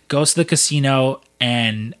 goes to the casino,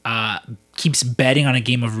 and keeps betting on a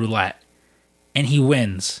game of roulette. And he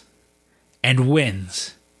wins. And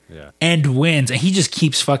wins. Yeah. And wins. And he just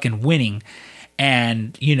keeps fucking winning.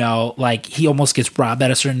 And, you know, like, he almost gets robbed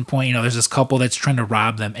at a certain point. You know, there's this couple that's trying to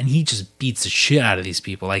rob them, and he just beats the shit out of these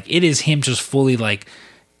people. Like, it is him just fully, like,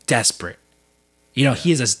 desperate. You know,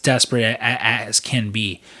 he is as desperate as can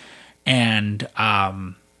be. And,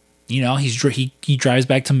 you know, he drives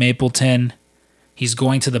back to Mapleton. He's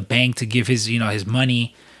going to the bank to give his, you know, his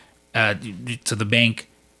money to the bank.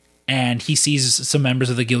 And he sees some members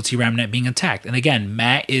of the guilty remnant being attacked. And again,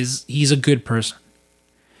 he's a good person.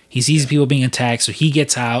 He sees people being attacked, so he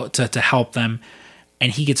gets out to help them.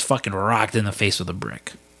 And he gets fucking rocked in the face with a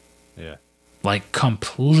brick. Yeah. Like,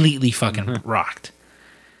 completely fucking rocked.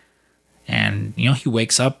 And, you know, he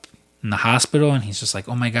wakes up in the hospital, and he's just like,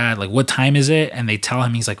 oh my God, like, what time is it? And they tell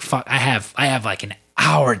him, he's like, fuck, I have like an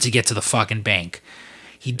hour to get to the fucking bank.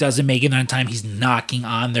 He doesn't make it on time. He's knocking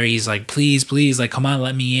on there. He's like, please, please, like, come on,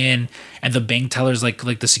 let me in. And the bank teller's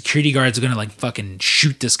like the security guards are gonna like fucking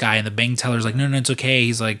shoot this guy. And the bank teller's like, no, no, it's okay.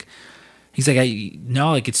 He's like,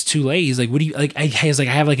 no, like it's too late. He's like, what do you like? I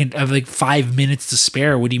have like 5 minutes to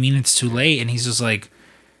spare. What do you mean it's too late? And he's just like,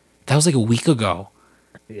 that was like a week ago.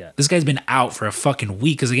 Yeah. This guy's been out for a fucking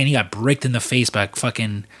week because again he got bricked in the face by a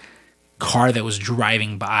fucking car that was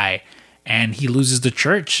driving by, and he loses the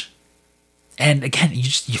church. And again, you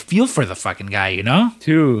feel for the fucking guy, you know?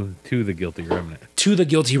 To the guilty remnant. To the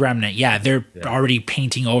guilty remnant. Yeah, they're already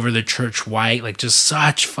painting over the church white, like just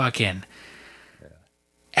such fucking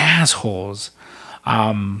assholes.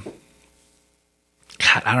 God,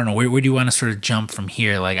 I don't know. Where do you want to sort of jump from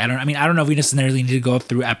here? Like, I don't know if we necessarily need to go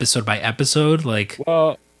through episode by episode. Like,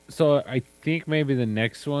 well, so I think maybe the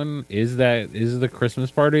next one is the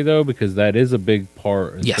Christmas party though, because that is a big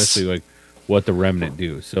part, especially like what the remnant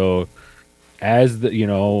do. So as the,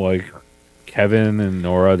 like Kevin and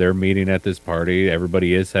Nora, they're meeting at this party.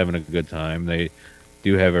 Everybody is having a good time. They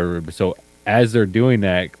do have so as they're doing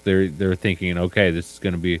that, they're thinking, okay, this is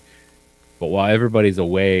going to be. But while everybody's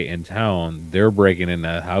away in town, they're breaking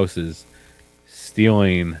into houses,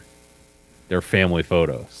 stealing their family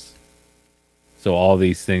photos. So all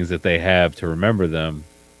these things that they have to remember them,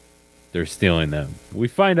 they're stealing them. We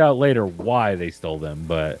find out later why they stole them,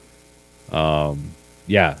 but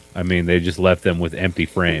yeah, I mean, they just left them with empty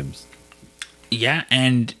frames. Yeah,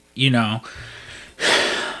 and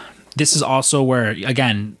this is also where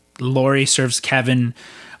again Lori serves Kevin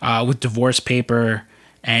with divorce paper.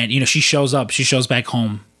 And she shows back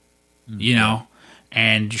home,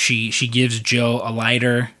 and she gives Jill a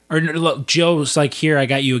lighter. Or look, Jill's like, here, I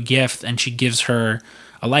got you a gift, and she gives her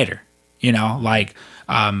a lighter. Like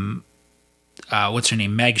what's her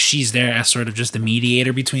name, Meg? She's there as sort of just the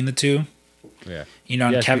mediator between the two. Yeah,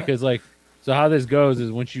 and Kevin, because like, so how this goes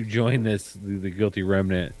is once you join the guilty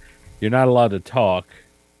remnant, you're not allowed to talk,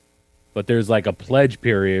 but there's like a pledge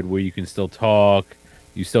period where you can still talk.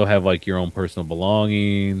 You still have like your own personal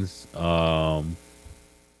belongings. You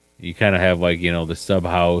kind of have like, the sub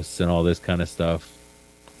house and all this kind of stuff.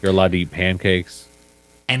 You're allowed to eat pancakes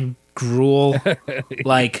and gruel,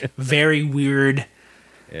 like very weird.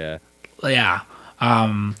 Yeah. Yeah.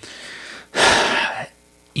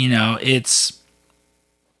 It's,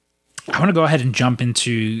 I want to go ahead and jump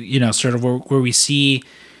into, sort of where we see,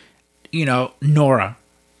 Nora.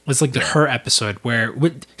 It's like her episode where,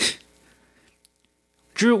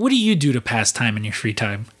 Drew, what do you do to pass time in your free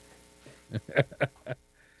time?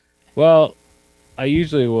 Well, I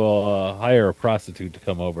usually will hire a prostitute to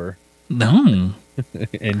come over. No.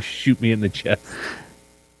 And shoot me in the chest.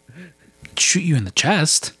 Shoot you in the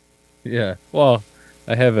chest? Yeah. Well,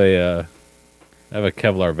 I have a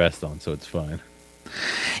Kevlar vest on, so it's fine.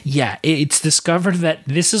 Yeah, it's discovered that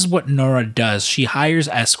this is what Nora does. She hires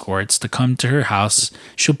escorts to come to her house.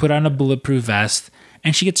 She'll put on a bulletproof vest.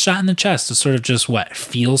 And she gets shot in the chest to sort of just,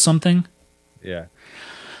 feel something? Yeah.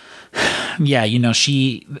 Yeah,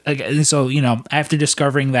 after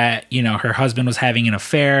discovering that, her husband was having an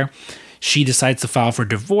affair, she decides to file for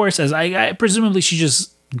divorce, as I presumably she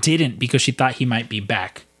just didn't because she thought he might be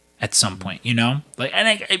back at some point, Like,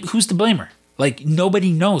 and who's to blame her? Like,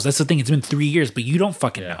 nobody knows. That's the thing. It's been 3 years, but you don't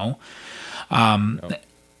fucking know. Nope.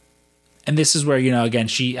 And this is where, again,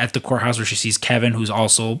 she at the courthouse where she sees Kevin, who's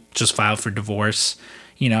also just filed for divorce.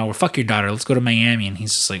 Well, fuck your daughter. Let's go to Miami. And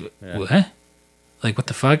he's just like, what? Like, what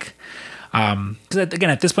the fuck? Because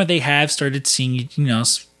again, at this point, they have started seeing,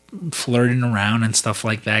 flirting around and stuff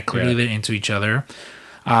like that. Clearly, they're into each other.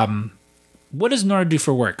 What does Nora do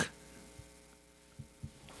for work?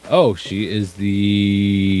 Oh, she is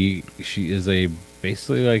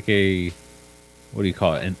basically like a, what do you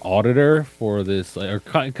call it? An auditor for this, or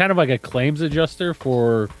kind of like a claims adjuster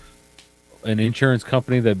for an insurance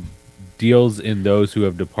company that deals in those who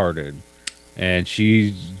have departed. And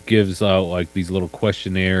she gives out like these little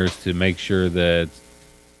questionnaires to make sure that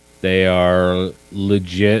they are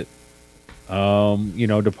legit,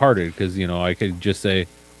 departed. Because, I could just say,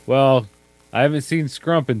 well, I haven't seen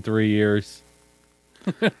Scrump in 3 years.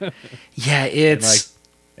 Yeah, it's...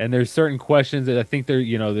 And there's certain questions that I think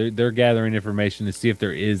they're gathering information to see if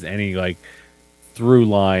there is any like through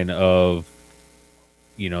line of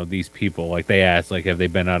these people. Like they ask, like, have they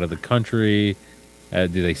been out of the country? Do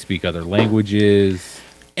they speak other languages?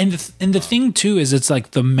 And the thing too is it's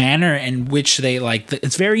like the manner in which they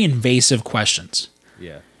it's very invasive questions.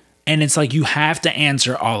 Yeah. And it's like you have to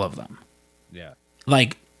answer all of them. Yeah.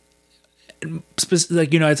 Like it's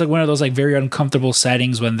like one of those like very uncomfortable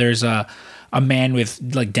settings when there's a man with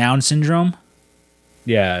like Down syndrome,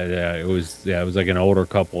 It was like an older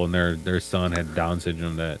couple, and their son had Down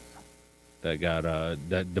syndrome that got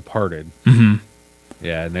that departed. Mm-hmm.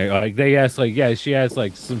 Yeah, and they asked like, yeah, she asked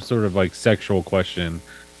like some sort of like sexual question,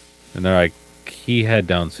 and they're like, he had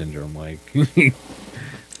Down syndrome, like.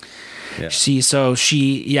 Yeah. So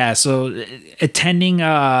attending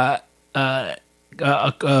a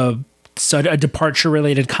departure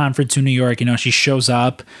related conference in New York, she shows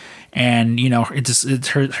up, and it's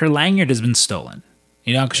her lanyard has been stolen,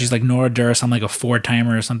 because she's like Nora Durst. I'm like a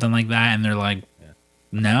 4-timer or something like that, and they're like,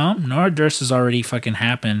 no, Nora Durst has already fucking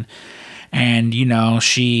happened, and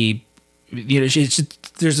she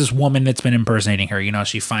there's this woman that's been impersonating her.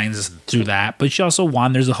 She finds through that, but she also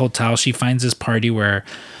wanders the hotel. She finds this party where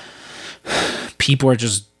people are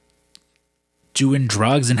just doing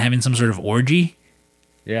drugs and having some sort of orgy.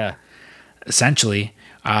 Yeah. Essentially.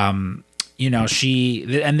 And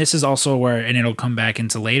this is also where, and it'll come back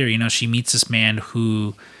into later, she meets this man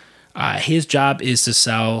who, his job is to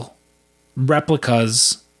sell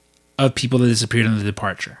replicas of people that disappeared in the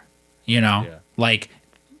departure, like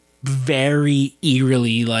very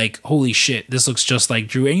eerily, like, holy shit, this looks just like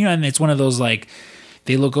Drew. And it's one of those, like,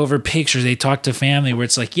 they look over pictures, they talk to family where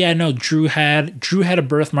it's like, yeah, no, Drew had a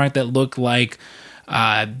birthmark that looked like,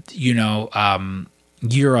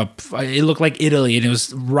 Europe. It looked like Italy, and it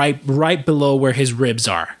was right below where his ribs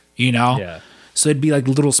are, Yeah. So it'd be like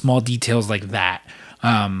little small details like that.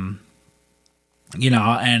 And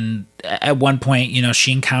at one point,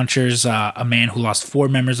 she encounters a man who lost 4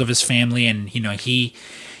 members of his family, and,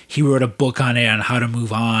 he wrote a book on it, on how to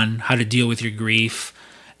move on, how to deal with your grief.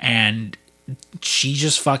 And she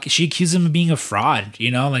just she accused him of being a fraud,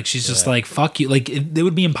 like she's just like, fuck you. Like it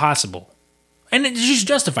would be impossible. And she's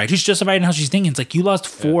justified. She's justified in how she's thinking. It's like, you lost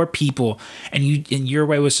 4 people, and your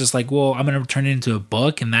way was just like, well, I'm going to turn it into a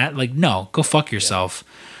book, and that, like, no, go fuck yourself.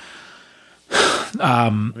 I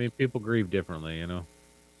mean, people grieve differently,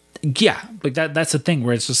 Yeah, but that's the thing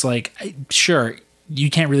where it's just like, sure, you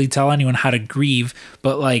can't really tell anyone how to grieve,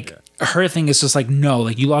 but like her thing is just like, no,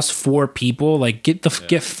 like, you lost 4 people, like, get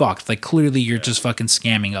fucked. Like, clearly you're just fucking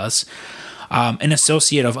scamming us. An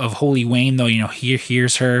associate of Holy Wayne, though,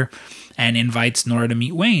 hears her and invites Nora to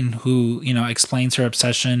meet Wayne, who, explains her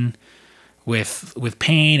obsession with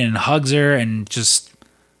pain and hugs her and just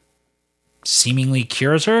seemingly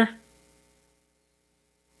cures her.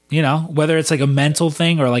 Whether it's like a mental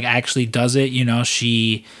thing or like actually does it,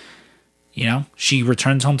 she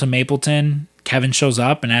returns home to Mapleton. Kevin shows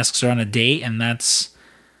up and asks her on a date, and that's,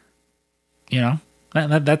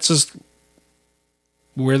 that's just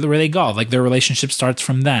where they go. Like, their relationship starts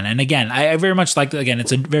from then. And again, I very much like, again,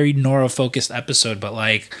 it's a very Nora focused episode, but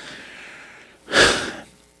like,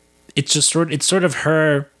 it's sort of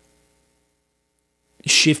her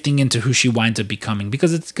shifting into who she winds up becoming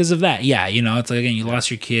because of that. Yeah. It's like, again, you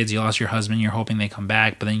lost your kids, you lost your husband, you're hoping they come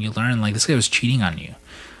back, but then you learn, like, this guy was cheating on you.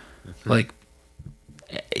 Like,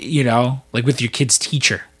 like with your kid's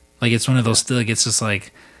teacher. Like, it's one of those, like, it's just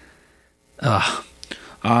like, I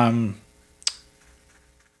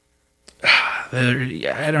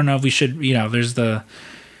don't know if we should, there's the,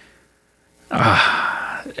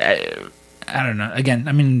 I don't know. Again,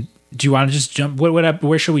 I mean, do you want to just jump?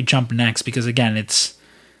 Where should we jump next? Because again, it's,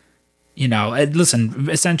 listen,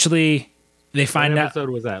 essentially they find out. What episode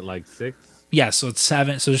was that, like 6? Yeah. So it's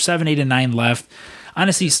 7. So there's 7, 8, and 9 left.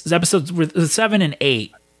 Honestly, episodes with 7 and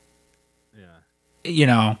 8.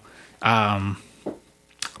 Yeah.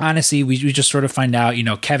 Honestly, we just sort of find out,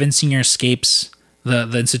 Kevin Sr. escapes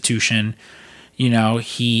the institution.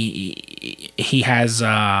 He has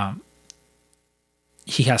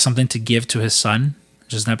something to give to his son.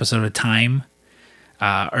 Just an episode of Time,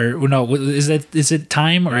 or no, is it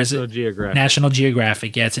Time or is it Geographic? National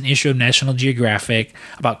Geographic? Yeah, it's an issue of National Geographic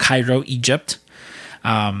about Cairo, Egypt.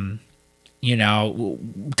 Tom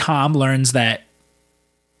learns that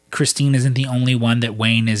Christine isn't the only one that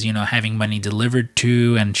Wayne is, having money delivered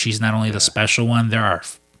to, and she's not only the special one.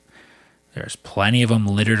 There's plenty of them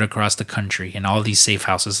littered across the country in all these safe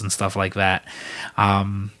houses and stuff like that.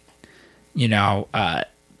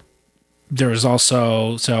 There's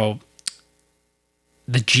also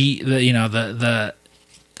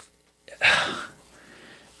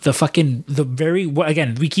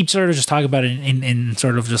again, we keep sort of just talking about it in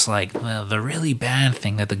sort of just like, well, the really bad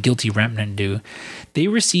thing that the guilty remnant do. They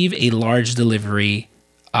receive a delivery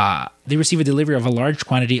of a large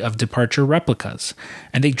quantity of departure replicas,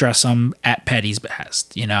 and they dress them at Petty's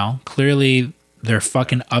behest. Clearly they're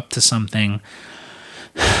fucking up to something.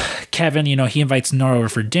 Kevin, he invites Nora over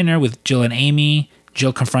for dinner with Jill and Amy.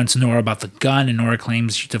 Jill confronts Nora about the gun, and Nora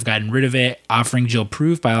claims she'd have gotten rid of it, offering Jill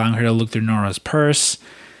proof by allowing her to look through Nora's purse.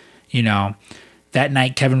 That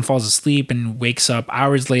night, Kevin falls asleep and wakes up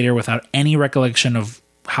hours later without any recollection of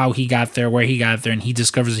how he got there, where he got there, and he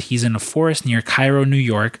discovers that he's in a forest near Cairo, New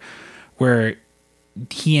York, where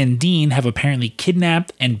he and Dean have apparently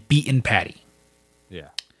kidnapped and beaten Patty. Yeah.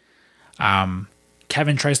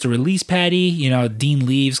 Kevin tries to release Patty. Dean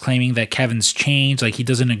leaves, claiming that Kevin's changed. Like, he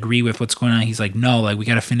doesn't agree with what's going on. He's like, no, like, we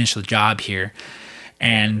got to finish the job here.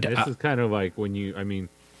 And this is kind of like when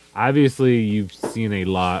obviously you've seen a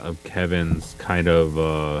lot of Kevin's kind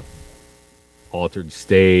of altered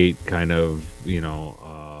state, kind of,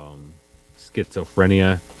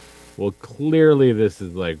 schizophrenia. Well, clearly this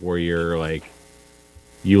is like where you're like,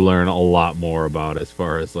 you learn a lot more about as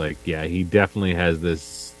far as like, yeah, he definitely has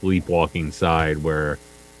this sleepwalking side where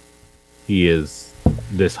he is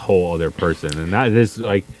this whole other person. And that is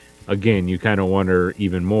like, again, you kind of wonder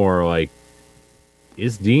even more like,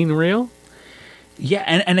 is Dean real? Yeah,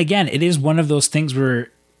 and again, it is one of those things where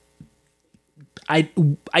I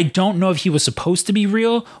don't know if he was supposed to be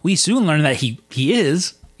real. We soon learn that he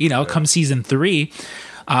is, come season 3.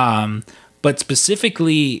 But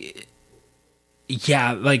specifically,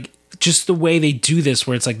 yeah, like just the way they do this,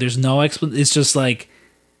 where it's like there's no explanation. It's just like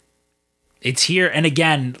it's here. And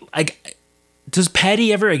again, like, does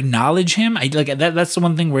Patty ever acknowledge him? That's the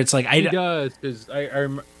one thing where it's like he does,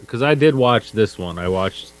 because I did watch this one. I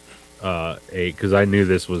watched because I knew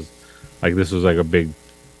this was like a big,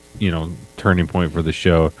 turning point for the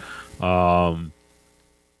show. And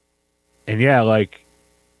yeah, like,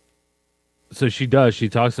 so she talks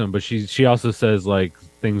to him, but she also says like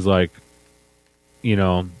things like,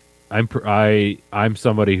 I'm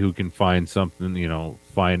somebody who can find something,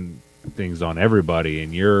 find things on everybody,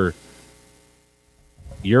 and you're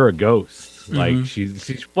a ghost. Mm-hmm. Like she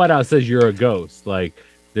flat out says you're a ghost. Like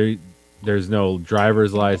there's no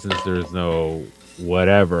driver's license, there's no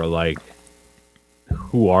whatever, like,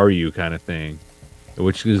 who are you kind of thing,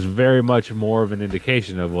 which is very much more of an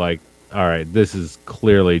indication of like, all right, this is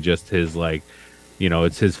clearly just his, like,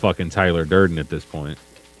 it's his fucking Tyler Durden at this point.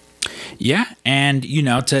 Yeah, and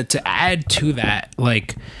to add to that,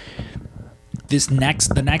 like, the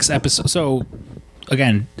next episode. So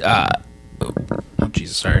again,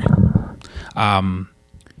 sorry.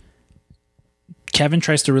 Kevin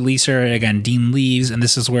tries to release her. Again, Dean leaves, and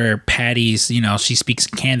this is where Patty's, she speaks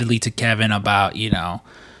candidly to Kevin about,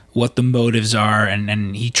 what the motives are,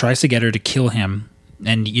 and he tries to get her to kill him.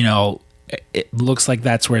 And, it looks like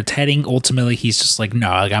that's where it's heading. Ultimately, he's just like, no,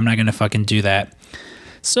 like, I'm not going to fucking do that.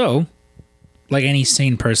 So, like any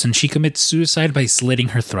sane person, she commits suicide by slitting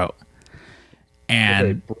her throat.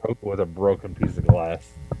 And with a broken piece of glass.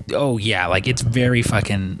 Oh, yeah, like, it's very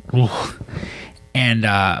fucking... And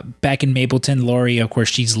back in Mapleton, Laurie, of course,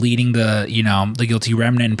 she's leading the guilty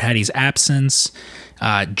remnant in Patty's absence.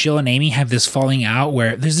 Jill and Amy have this falling out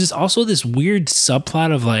where there's this weird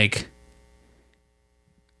subplot of like,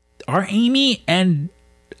 are Amy and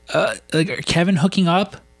Kevin hooking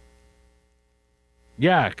up?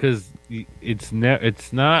 Yeah, because it's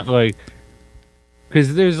not like,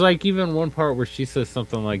 because there's like even one part where she says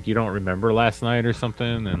something like, you don't remember last night or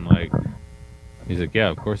something, and like, he's like, yeah,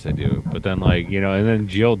 of course I do. But then, like, and then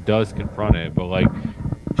Jill does confront it, but like,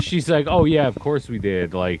 she's like, oh yeah, of course we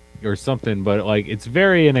did, like, or something. But like, it's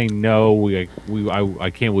very in a no, I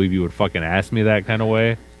can't believe you would fucking ask me that kind of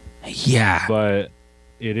way. Yeah. But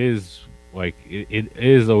it is like, it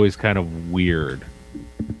is always kind of weird.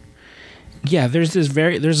 Yeah, there's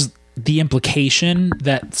the implication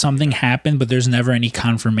that something happened, but there's never any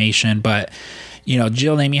confirmation. But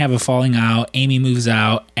Jill and Amy have a falling out. Amy moves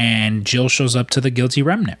out, and Jill shows up to the guilty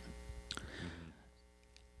remnant.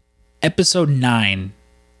 Episode 9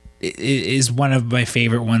 is one of my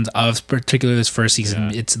favorite ones of particularly this first season.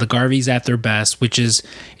 Yeah. It's the Garveys at their best, which is,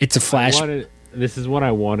 it's a flash. This is what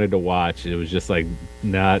I wanted to watch. It was just like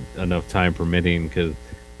not enough time permitting because,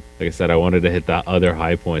 like I said, I wanted to hit the other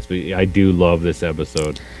high points. But I do love this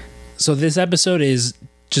episode. So this episode is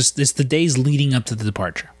it's the days leading up to the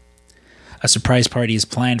departure. A surprise party is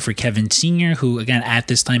planned for Kevin Sr., who, again, at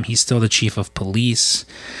this time, he's still the chief of police.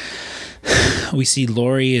 We see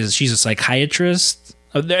Laurie she's a psychiatrist.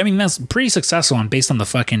 I mean, that's pretty successful based on the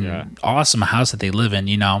fucking awesome house that they live in,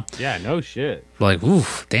 Yeah, no shit. Like,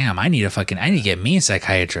 oof, damn, I need to get me a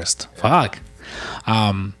psychiatrist. Fuck.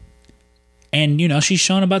 And, she's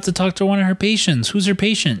shown about to talk to one of her patients. Who's her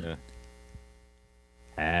patient? Yeah.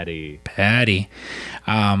 Patty.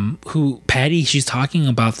 Patty, she's talking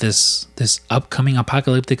about this upcoming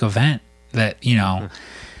apocalyptic event that,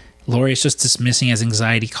 Laurie is just dismissing as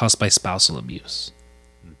anxiety caused by spousal abuse.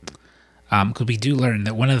 Because we do learn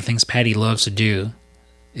that one of the things Patty loves to do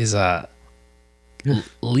is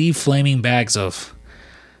leave flaming bags of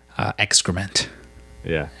excrement.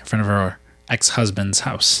 Yeah. in front of her ex-husband's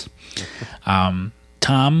house.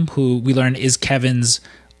 Tom, who we learn is Kevin's.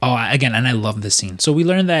 Oh, again, and I love this scene. So we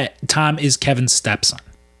learn that Tom is Kevin's stepson,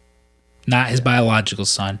 not his biological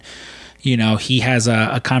son. You know, he has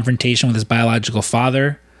a confrontation with his biological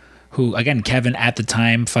father, who, again, Kevin at the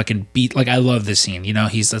time fucking beat. Like, I love this scene. You know,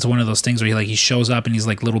 that's one of those things where he shows up and he's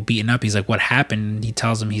like little beaten up. He's like, what happened? And he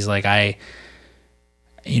tells him, he's like, I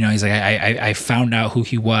found out who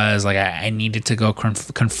he was. Like, I needed to go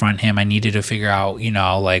confront him. I needed to figure out, you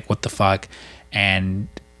know, like, what the fuck. And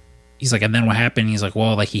he's like, and then what happened? He's like,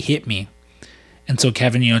 well, like, he hit me. And so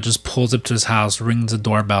Kevin, you know, just pulls up to his house, rings the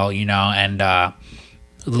doorbell, you know, and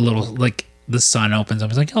the little, like, the son opens up.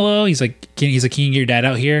 He's like, hello. He's like, can you get your dad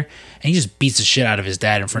out here? And he just beats the shit out of his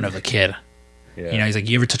dad in front of the kid. Yeah. You know, he's like,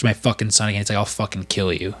 you ever touch my fucking son again? He's like, I'll fucking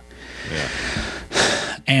kill you. Yeah.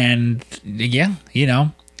 And yeah, you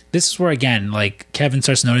know, this is where, again, like, Kevin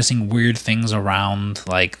starts noticing weird things around,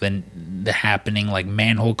 like, the happening, like,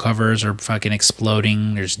 manhole covers are fucking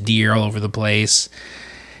exploding. There's deer all over the place.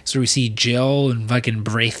 So we see Jill and fucking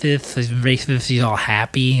braces. She's all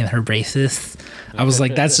happy in her braces. I was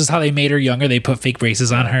like, that's just how they made her younger. They put fake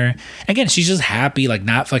braces on her. Again, she's just happy, like,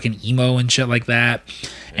 not fucking emo and shit like that.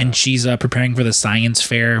 Yeah. And she's preparing for the science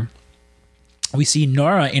fair. We see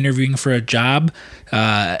Nora interviewing for a job,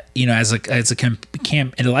 you know, as an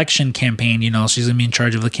election campaign. You know, she's gonna be in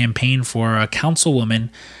charge of the campaign for a councilwoman,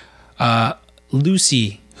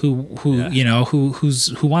 Lucy, who you know,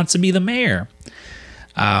 who wants to be the mayor.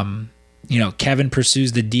 You know, Kevin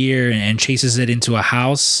pursues the deer and chases it into a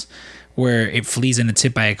house where it flees and it's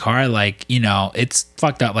hit by a car. Like, you know, it's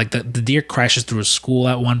fucked up. Like, the deer crashes through a school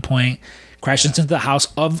at one point. Crashes into the house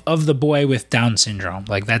of the boy with Down syndrome.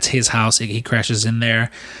 Like, that's his house. He crashes in there,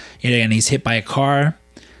 and he's hit by a car.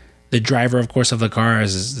 The driver, of course, of the car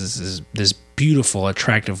is this beautiful,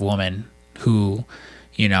 attractive woman who,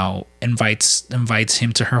 you know, invites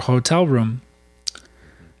him to her hotel room.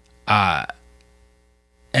 And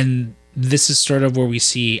this is sort of where we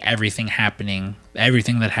see everything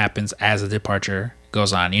that happens as the departure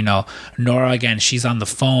goes on. You know, Nora, again, she's on the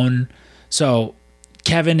phone. So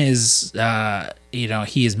Kevin is, you know,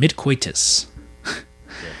 he is mid-coitus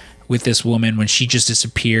with this woman when she just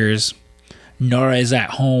disappears. Nora is at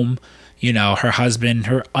home, you know, her husband,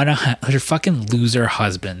 her fucking loser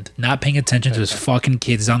husband, not paying attention to his fucking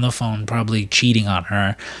kids on the phone, probably cheating on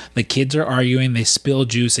her. The kids are arguing, they spill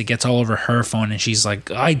juice, it gets all over her phone, and she's like,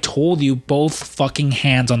 I told you, both fucking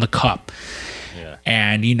hands on the cup. Yeah.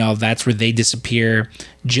 And, you know, that's where they disappear.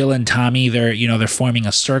 Jill and Tommy, they're forming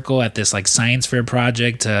a circle at this, like, science fair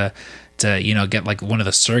project to you know, get, like, one of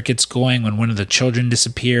the circuits going when one of the children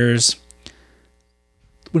disappears.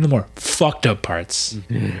 One of the more fucked up parts.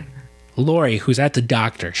 Lori, who's at the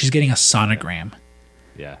doctor, she's getting a sonogram.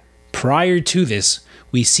 Yeah. Prior to this,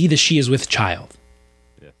 we see that she is with child.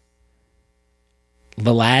 Yeah.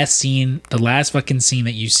 The last fucking scene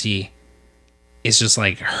that you see is just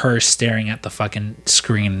like her staring at the fucking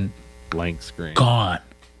screen. Blank screen. Gone.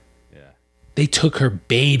 Yeah. They took her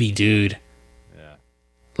baby, dude. Yeah.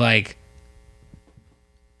 Like,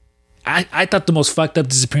 I thought the most fucked up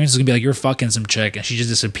disappearance was gonna be like, you're fucking some chick and she just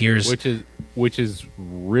disappears. Which is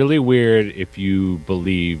really weird if you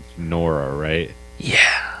believe Nora, right?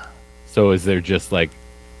 Yeah. So is there just like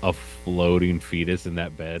a floating fetus in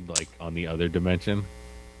that bed, like on the other dimension?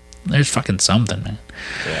 There's fucking something, man.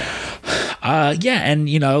 Yeah. Yeah, and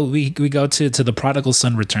you know, we go to the Prodigal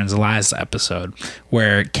Son Returns, the last episode,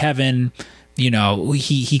 where Kevin, you know,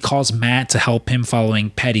 he calls Matt to help him following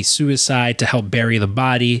petty suicide, to help bury the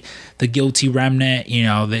body. The guilty remnant, you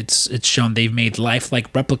know, it's shown they've made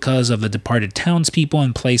lifelike replicas of the departed townspeople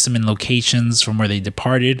and placed them in locations from where they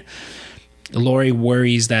departed. Lori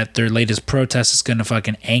worries that their latest protest is going to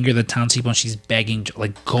fucking anger the townspeople, and she's begging,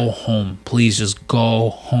 like, go home. Please just go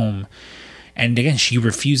home. And again, she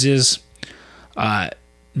refuses.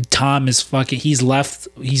 Tom is fucking, he's left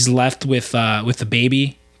with the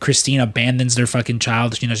baby. Christine abandons their fucking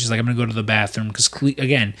child. You know, she's like, I'm going to go to the bathroom. Because,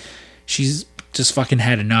 again, she's just fucking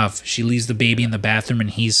had enough. She leaves the baby in the bathroom, and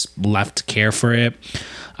he's left to care for it.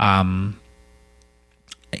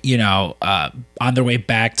 You know, on their way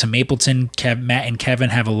back to Mapleton, Matt and Kevin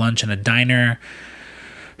have a lunch in a diner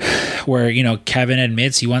where, you know, Kevin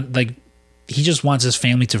admits he just wants his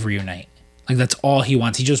family to reunite. Like, that's all he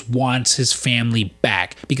wants. He just wants his family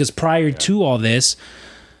back. Because prior to all this,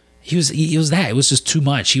 it was just too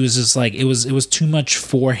much. He was just like, it was too much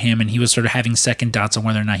for him, and he was sort of having second doubts on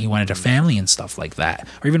whether or not he wanted a family and stuff like that,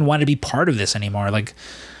 or even wanted to be part of this anymore. Like,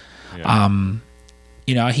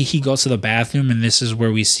 you know, he goes to the bathroom, and this is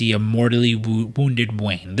where we see a mortally wounded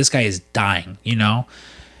Wayne. This guy is dying, you know,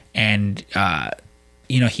 and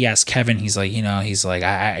he asked Kevin, he's like,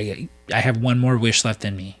 I have one more wish left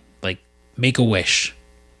in me. Like, make a wish.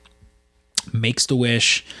 Makes the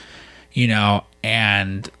wish,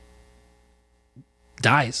 and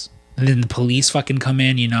dies. And then the police fucking come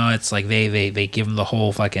in, it's like they give him the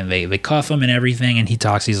whole fucking, they cuff him and everything, and he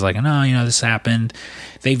talks, he's like, no, this happened.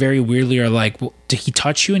 They very weirdly are like, well, did he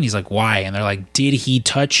touch you? And he's like, why? And they're like, did he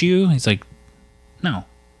touch you? He's like, no.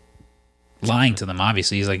 Lying to them,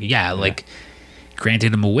 obviously. He's like, yeah, like,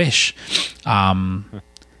 granted him a wish. On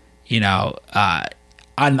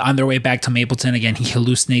their way back to Mapleton, again, he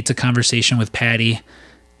hallucinates a conversation with Patty.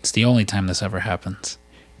 It's the only time this ever happens.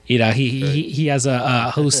 He has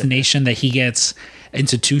a hallucination that he gets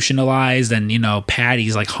institutionalized, and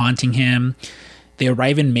Patty's like haunting him. They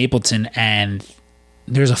arrive in Mapleton, and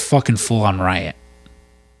there's a fucking full-on riot.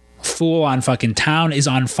 Full-on fucking town is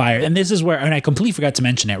on fire, and this is where, and I completely forgot to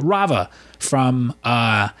mention it, Rava from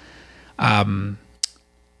what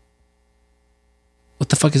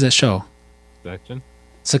the fuck is that show?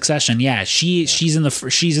 Succession, yeah. She's in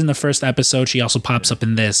the first episode. She also pops up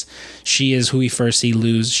in this. She is who we first see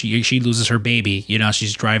lose. She loses her baby.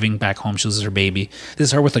 She's driving back home. She loses her baby. This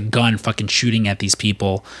is her with a gun, fucking shooting at these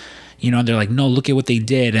people. And they're like, no, look at what they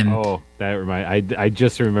did. And I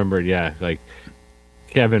just remembered. Yeah, like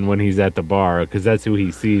Kevin when he's at the bar, because that's who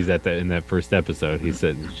he sees in that first episode. He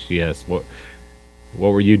said, she asked, what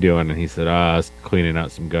were you doing? And he said, I was cleaning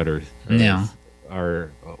out some gutters. Yeah. I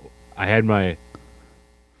had my.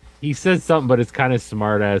 He said something, but it's kind of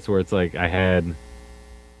smart ass where it's like I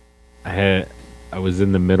was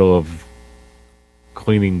in the middle of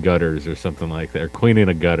cleaning gutters or something like that, or cleaning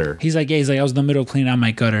a gutter. He's like, I was in the middle of cleaning out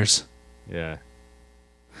my gutters. Yeah.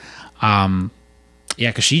 Yeah,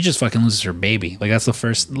 because she just fucking loses her baby. Like,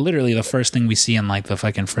 that's literally the first thing we see in like the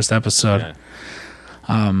fucking first episode.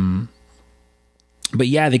 Yeah. But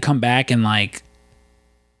yeah, they come back and like,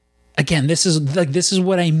 again, this is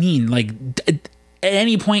what I mean. Like, at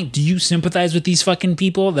any point, do you sympathize with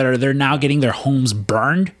they're now getting their homes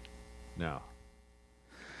burned? No.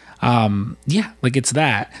 Yeah, like it's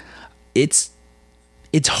that. It's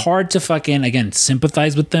hard to fucking, again,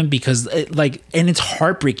 sympathize with them because and it's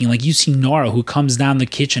heartbreaking. Like, you see Nora who comes down the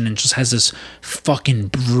kitchen and just has this fucking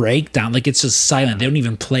breakdown. Like, it's just silent. They don't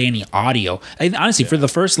even play any audio. Honestly, for the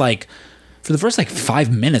first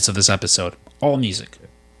 5 minutes of this episode, all music.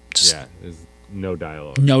 There's no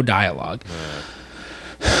dialogue. No dialogue.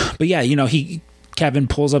 But yeah, Kevin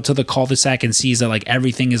pulls up to the cul-de-sac and sees that like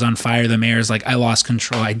everything is on fire. The mayor's like, I lost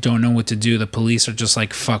control. I don't know what to do. The police are just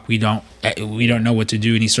like, fuck, we don't know what to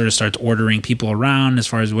do. And he sort of starts ordering people around as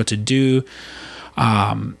far as what to do.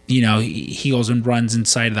 He goes and runs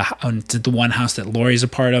inside to the one house that Lori's a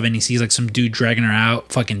part of, and he sees like some dude dragging her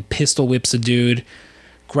out, fucking pistol whips a dude,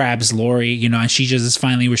 grabs Lori, and she just is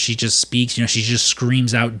finally where she just speaks, she just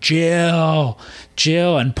screams out, Jill,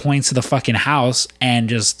 and points to the fucking house and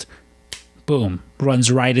just boom, runs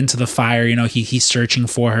right into the fire. He's searching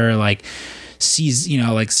for her, like sees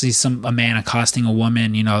a man accosting a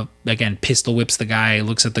woman, again, pistol whips the guy,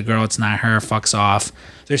 looks at the girl, it's not her, fucks off.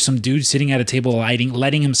 There's some dude sitting at a table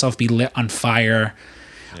letting himself be lit on fire.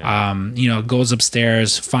 Yeah. Goes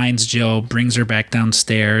upstairs, finds Jill, brings her back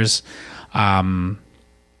downstairs.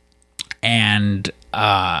 And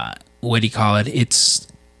what do you call it? It's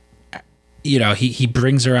he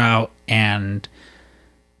brings her out, and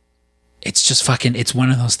it's just fucking, it's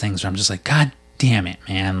one of those things where I'm just like, God damn it,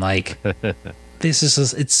 man. Like, this is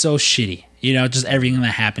just, it's so shitty. Just everything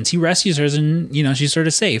that happens. He rescues her, and she's sort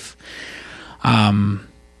of safe. And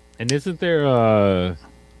isn't there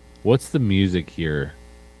what's the music here?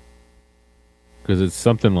 Because it's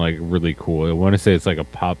something like really cool. I want to say it's like a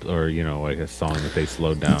pop or like a song that they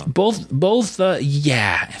slowed down. Both.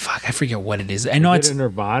 Yeah. Fuck, I forget what it is. I know it's a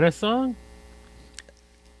Nirvana song.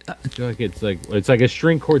 I feel like it's like a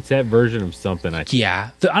string quartet version of something. Yeah.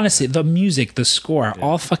 Honestly, the music, the score,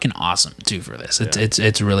 all fucking awesome too for this.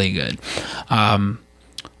 It's really good.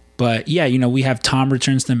 But yeah, we have Tom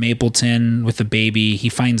returns to Mapleton with the baby. He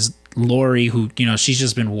finds Lori, who she's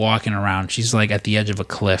just been walking around. She's like at the edge of a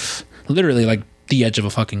cliff, literally like the edge of a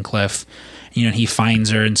fucking cliff. He finds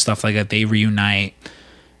her and stuff like that. They reunite.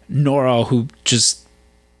 Nora, who just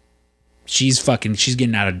she's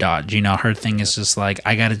getting out of Dodge. Her thing is just like,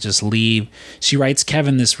 I gotta just leave. She writes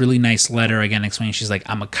Kevin this really nice letter, again, explaining she's like,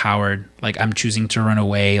 I'm a coward. Like, I'm choosing to run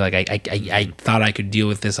away. Like, I thought I could deal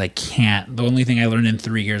with this. I can't. The only thing I learned in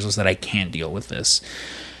 3 years was that I can't deal with this.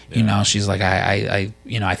 Yeah. She's like, I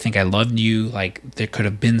think I loved you. Like, there could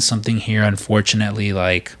have been something here. Unfortunately,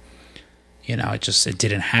 like, it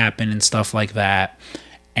didn't happen and stuff like that.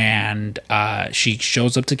 And she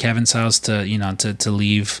shows up to Kevin's house to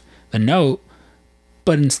leave the note.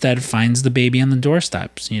 but instead finds the baby on the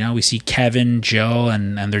doorsteps. You know, we see Kevin, Jill,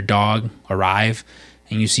 and their dog arrive,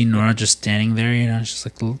 and you see Nora just standing there. You know, it's just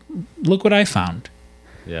like, look what I found.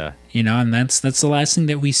 Yeah. You know, and that's the last thing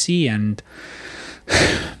that we see. And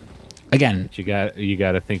again, but you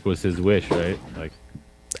got to think was his wish, right? Like,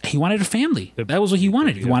 he wanted a family. That was what he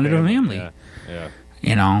wanted. He wanted a family. Yeah.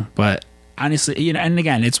 You know, but honestly, you know, and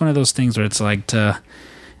again, it's one of those things where it's like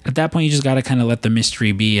at that point, you just got to kind of let the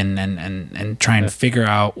mystery be and try and figure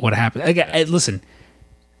out what happened. Again, listen,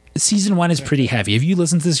 season 1 is pretty heavy. If you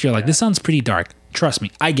listen to this, you're like, this sounds pretty dark. Trust me,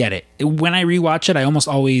 I get it. When I rewatch it, I almost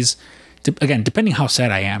always, again, depending how sad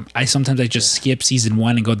I am, sometimes I just skip season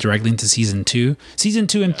 1 and go directly into season 2. Season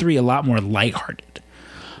 2 and 3 a lot more lighthearted.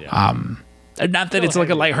 Yeah. Not that it's like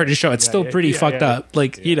a lighthearted show. It's still pretty fucked up,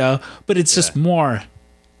 like you know, but it's just more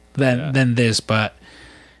than this. But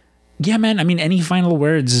yeah, man. I mean, any final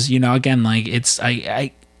words? You know, again, like it's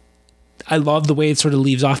I love the way it sort of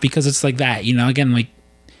leaves off because it's like that. You know, again, like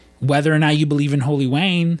whether or not you believe in Holy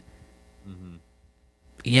Wayne,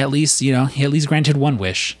 he at least granted one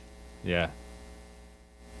wish. Yeah.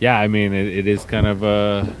 Yeah, I mean, it is kind of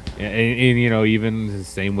and you know, even the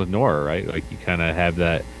same with Nora, right? Like you kind of have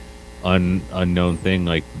that unknown thing.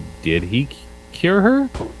 Like, did he cure her?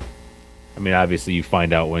 I mean, obviously you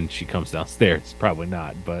find out when she comes downstairs. Probably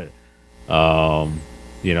not, but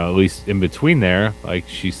you know, at least in between there, like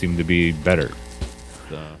she seemed to be better.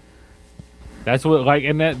 So that's what like,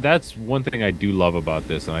 and that's one thing I do love about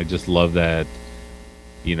this, and I just love that,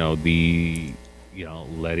 you know,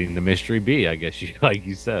 letting the mystery be. I guess like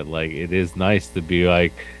you said, like it is nice to be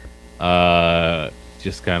like,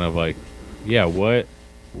 just kind of like, yeah, what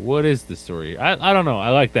is the story? I don't know. I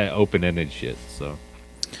like that open-ended shit. So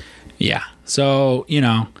yeah. So you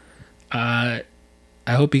know, I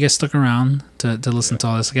hope you guys stuck around to listen to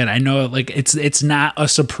all this again. I know like it's not a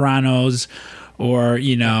Sopranos or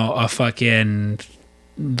you know a fucking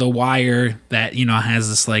The Wire that you know has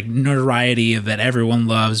this like notoriety that everyone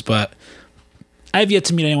loves, but I've yet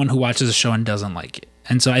to meet anyone who watches the show and doesn't like it.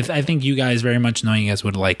 And so I think you guys, very much knowing you guys,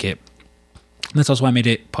 would like it. That's also why I made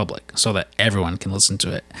it public, so that everyone can listen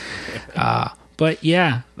to it. But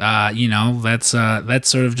yeah, you know, that's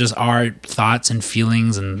sort of just our thoughts and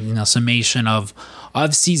feelings and, you know, summation of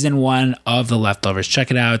season 1 of The Leftovers.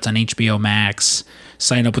 Check it out. It's on HBO Max.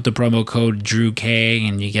 Sign up with the promo code DrewK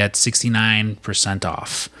and you get 69%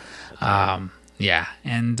 off. Yeah.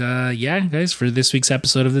 And yeah, guys, for this week's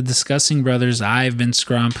episode of The Discussing Brothers, I've been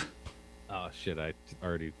Scrump. Oh, shit. I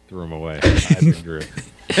already threw him away. I've been Drew.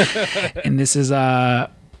 And this is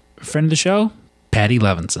friend of the show, Patty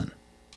Levinson.